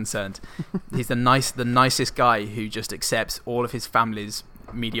as I'm concerned. He's the nicest guy who just accepts all of his family's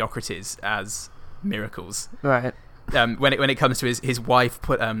mediocrities as miracles. Right. When it comes to his wife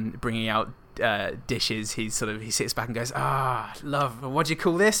bringing out dishes, he sits back and goes, love, what do you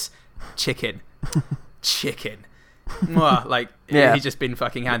call this? Chicken. Mwah, he's just been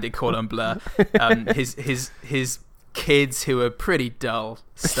fucking handed cordon bleu. His kids, who are pretty dull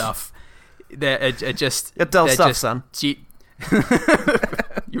stuff, they're just dull stuff, son.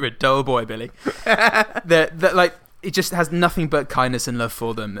 You're a dull boy, Billy. They're it just has nothing but kindness and love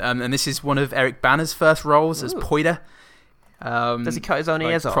for them. And this is one of Eric Bana's first roles as Poiter. Does he cut his own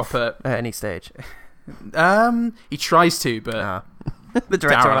ears off at any stage? He tries to, but the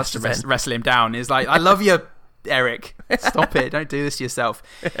director Darryl has to wrestle him down. He's like, I love you, Eric. Stop it. Don't do this to yourself.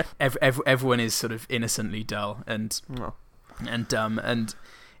 Everyone is sort of innocently dull and dumb. And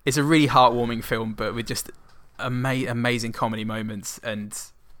it's a really heartwarming film, but with just amazing comedy moments and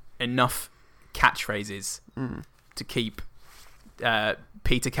enough catchphrases to keep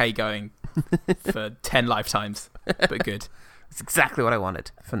Peter Kay going for 10 lifetimes. But good. It's exactly what I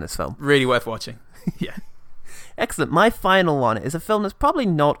wanted from this film. Really worth watching. Yeah. Excellent. My final one is a film that's probably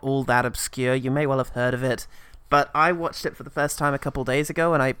not all that obscure. You may well have heard of it, but I watched it for the first time a couple days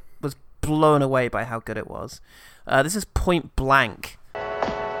ago, and I was blown away by how good it was. This is Point Blank.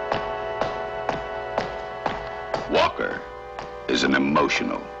 Walker is an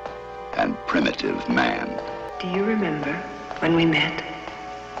emotional and primitive man. Do you remember when we met?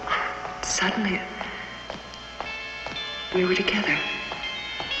 Suddenly, we were together.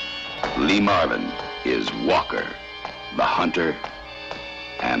 Lee Marvin is Walker, the hunter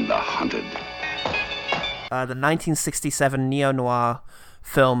and the hunted. The 1967 neo-noir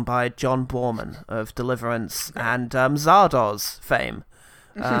film by John Borman of Deliverance and Zardoz fame.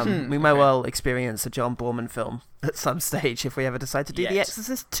 We may well experience a John Borman film at some stage if we ever decide to do The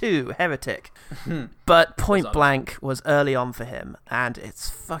Exorcist 2, Heretic. But Point Blank was early on for him, and it's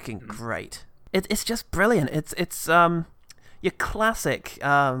fucking great. It's just brilliant. It's your classic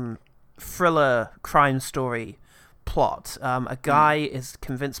thriller crime story plot. A guy is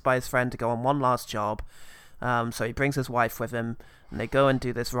convinced by his friend to go on one last job, so he brings his wife with him, and they go and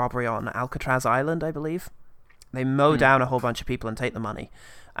do this robbery on Alcatraz Island, I believe. They mow down a whole bunch of people and take the money.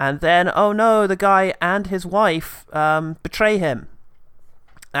 And then, oh no, the guy and his wife betray him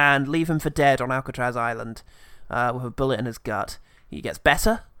and leave him for dead on Alcatraz Island with a bullet in his gut. He gets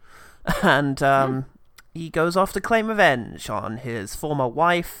better, and he goes off to claim revenge on his former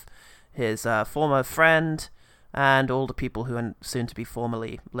wife, his former friend, and all the people who are soon to be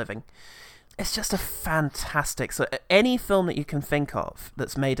formerly living. It's just a fantastic... So any film that you can think of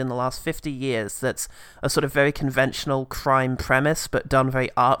that's made in the last 50 years that's a sort of very conventional crime premise but done very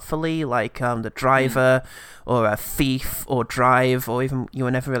artfully, like The Driver or A Thief or Drive, or even You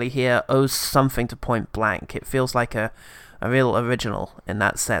Were Never Really Here, owes something to Point Blank. It feels like a real original in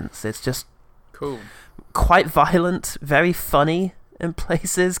that sense. It's just cool, quite violent, very funny in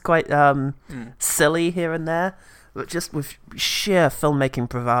places, quite silly here and there, but just with sheer filmmaking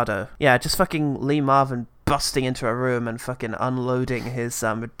bravado. Yeah, just fucking Lee Marvin busting into a room and fucking unloading his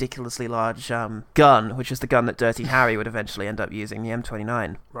ridiculously large gun, which is the gun that Dirty Harry would eventually end up using, the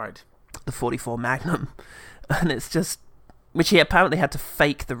M29. Right. The 44 Magnum. And it's just... which he apparently had to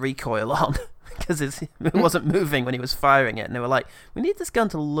fake the recoil on, because it wasn't moving when he was firing it. And they were like, we need this gun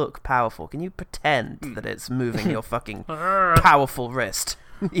to look powerful. Can you pretend that it's moving your fucking powerful wrist?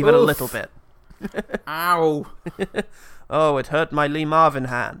 Even a little bit. Ow. Oh, it hurt my Lee Marvin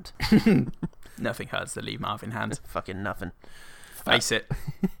hand. Nothing hurts the Lee Marvin hand. Fucking nothing. Face it.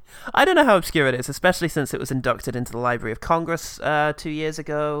 I don't know how obscure it is, especially since it was inducted into the Library of Congress 2 years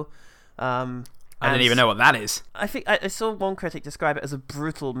ago. I don't even know what that is. I think I saw one critic describe it as a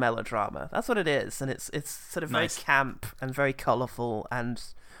brutal melodrama. That's what it is, and it's sort of very camp and very colourful and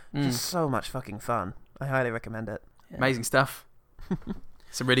just so much fucking fun. I highly recommend it. Yeah. Amazing stuff.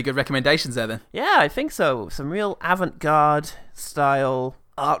 Some really good recommendations there, then. Yeah, I think so. Some real avant-garde style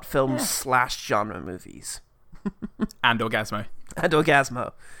art film / genre movies. And Orgasmo. And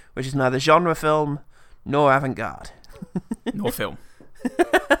Orgasmo, which is neither genre film nor avant-garde. Nor film.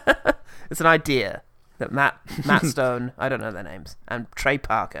 It's an idea. that Matt Stone, I don't know their names, and Trey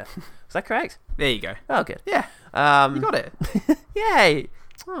Parker. Is that correct? There you go. Oh, good. Yeah. You got it. Yay.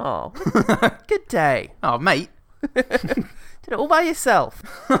 Oh, good day. Oh, mate. Did it all by yourself.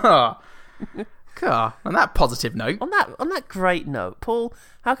 God, on that positive note. On that great note, Paul,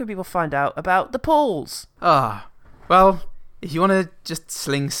 how can people find out about the Pauls? Well, if you want to just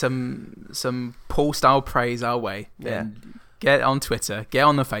sling some Paul-style praise our way, then get on Twitter, get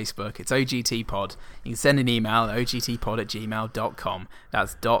on the Facebook. It's OGT Pod. You can send an email at ogtpod@gmail.com.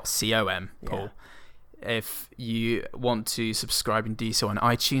 That's .com, Paul. If you want to subscribe and do so on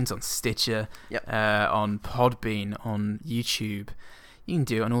iTunes, on Stitcher, on Podbean, on YouTube, you can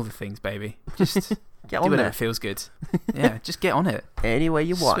do it on all the things, baby. Just get do on whatever there. feels good. Yeah, just get on it. Any way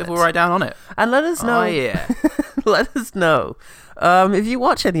you want. Swivel right down on it. And let us know. Oh, yeah. Let us know if you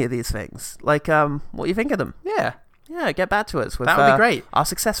watch any of these things. Like, what you think of them. Yeah. Yeah, get back to us with that would be great. Our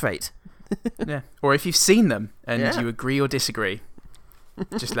success rate. Yeah. Or if you've seen them and you agree or disagree,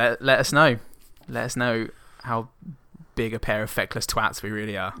 just let us know. Let us know how big a pair of feckless twats we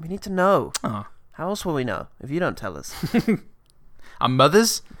really are. We need to know. Oh. How else will we know if you don't tell us? Our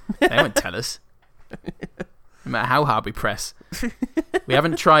mothers, they won't tell us. No matter how hard we press. We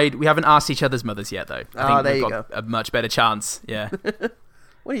haven't asked each other's mothers yet, though. I think there we've you got go. a much better chance. Yeah.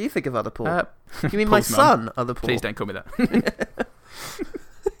 What do you think of other Paul? You mean Paul's my mum. son, other Paul? Please don't call me that.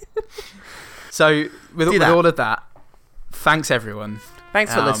 So, with all of that, thanks everyone.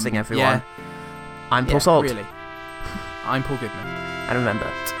 Thanks for listening, everyone. Yeah. I'm Paul Salt. Really. I'm Paul Goodman. And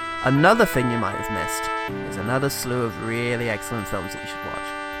remember, another thing you might have missed is another slew of really excellent films that you should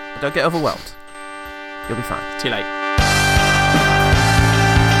watch. But don't get overwhelmed. You'll be fine. Too late.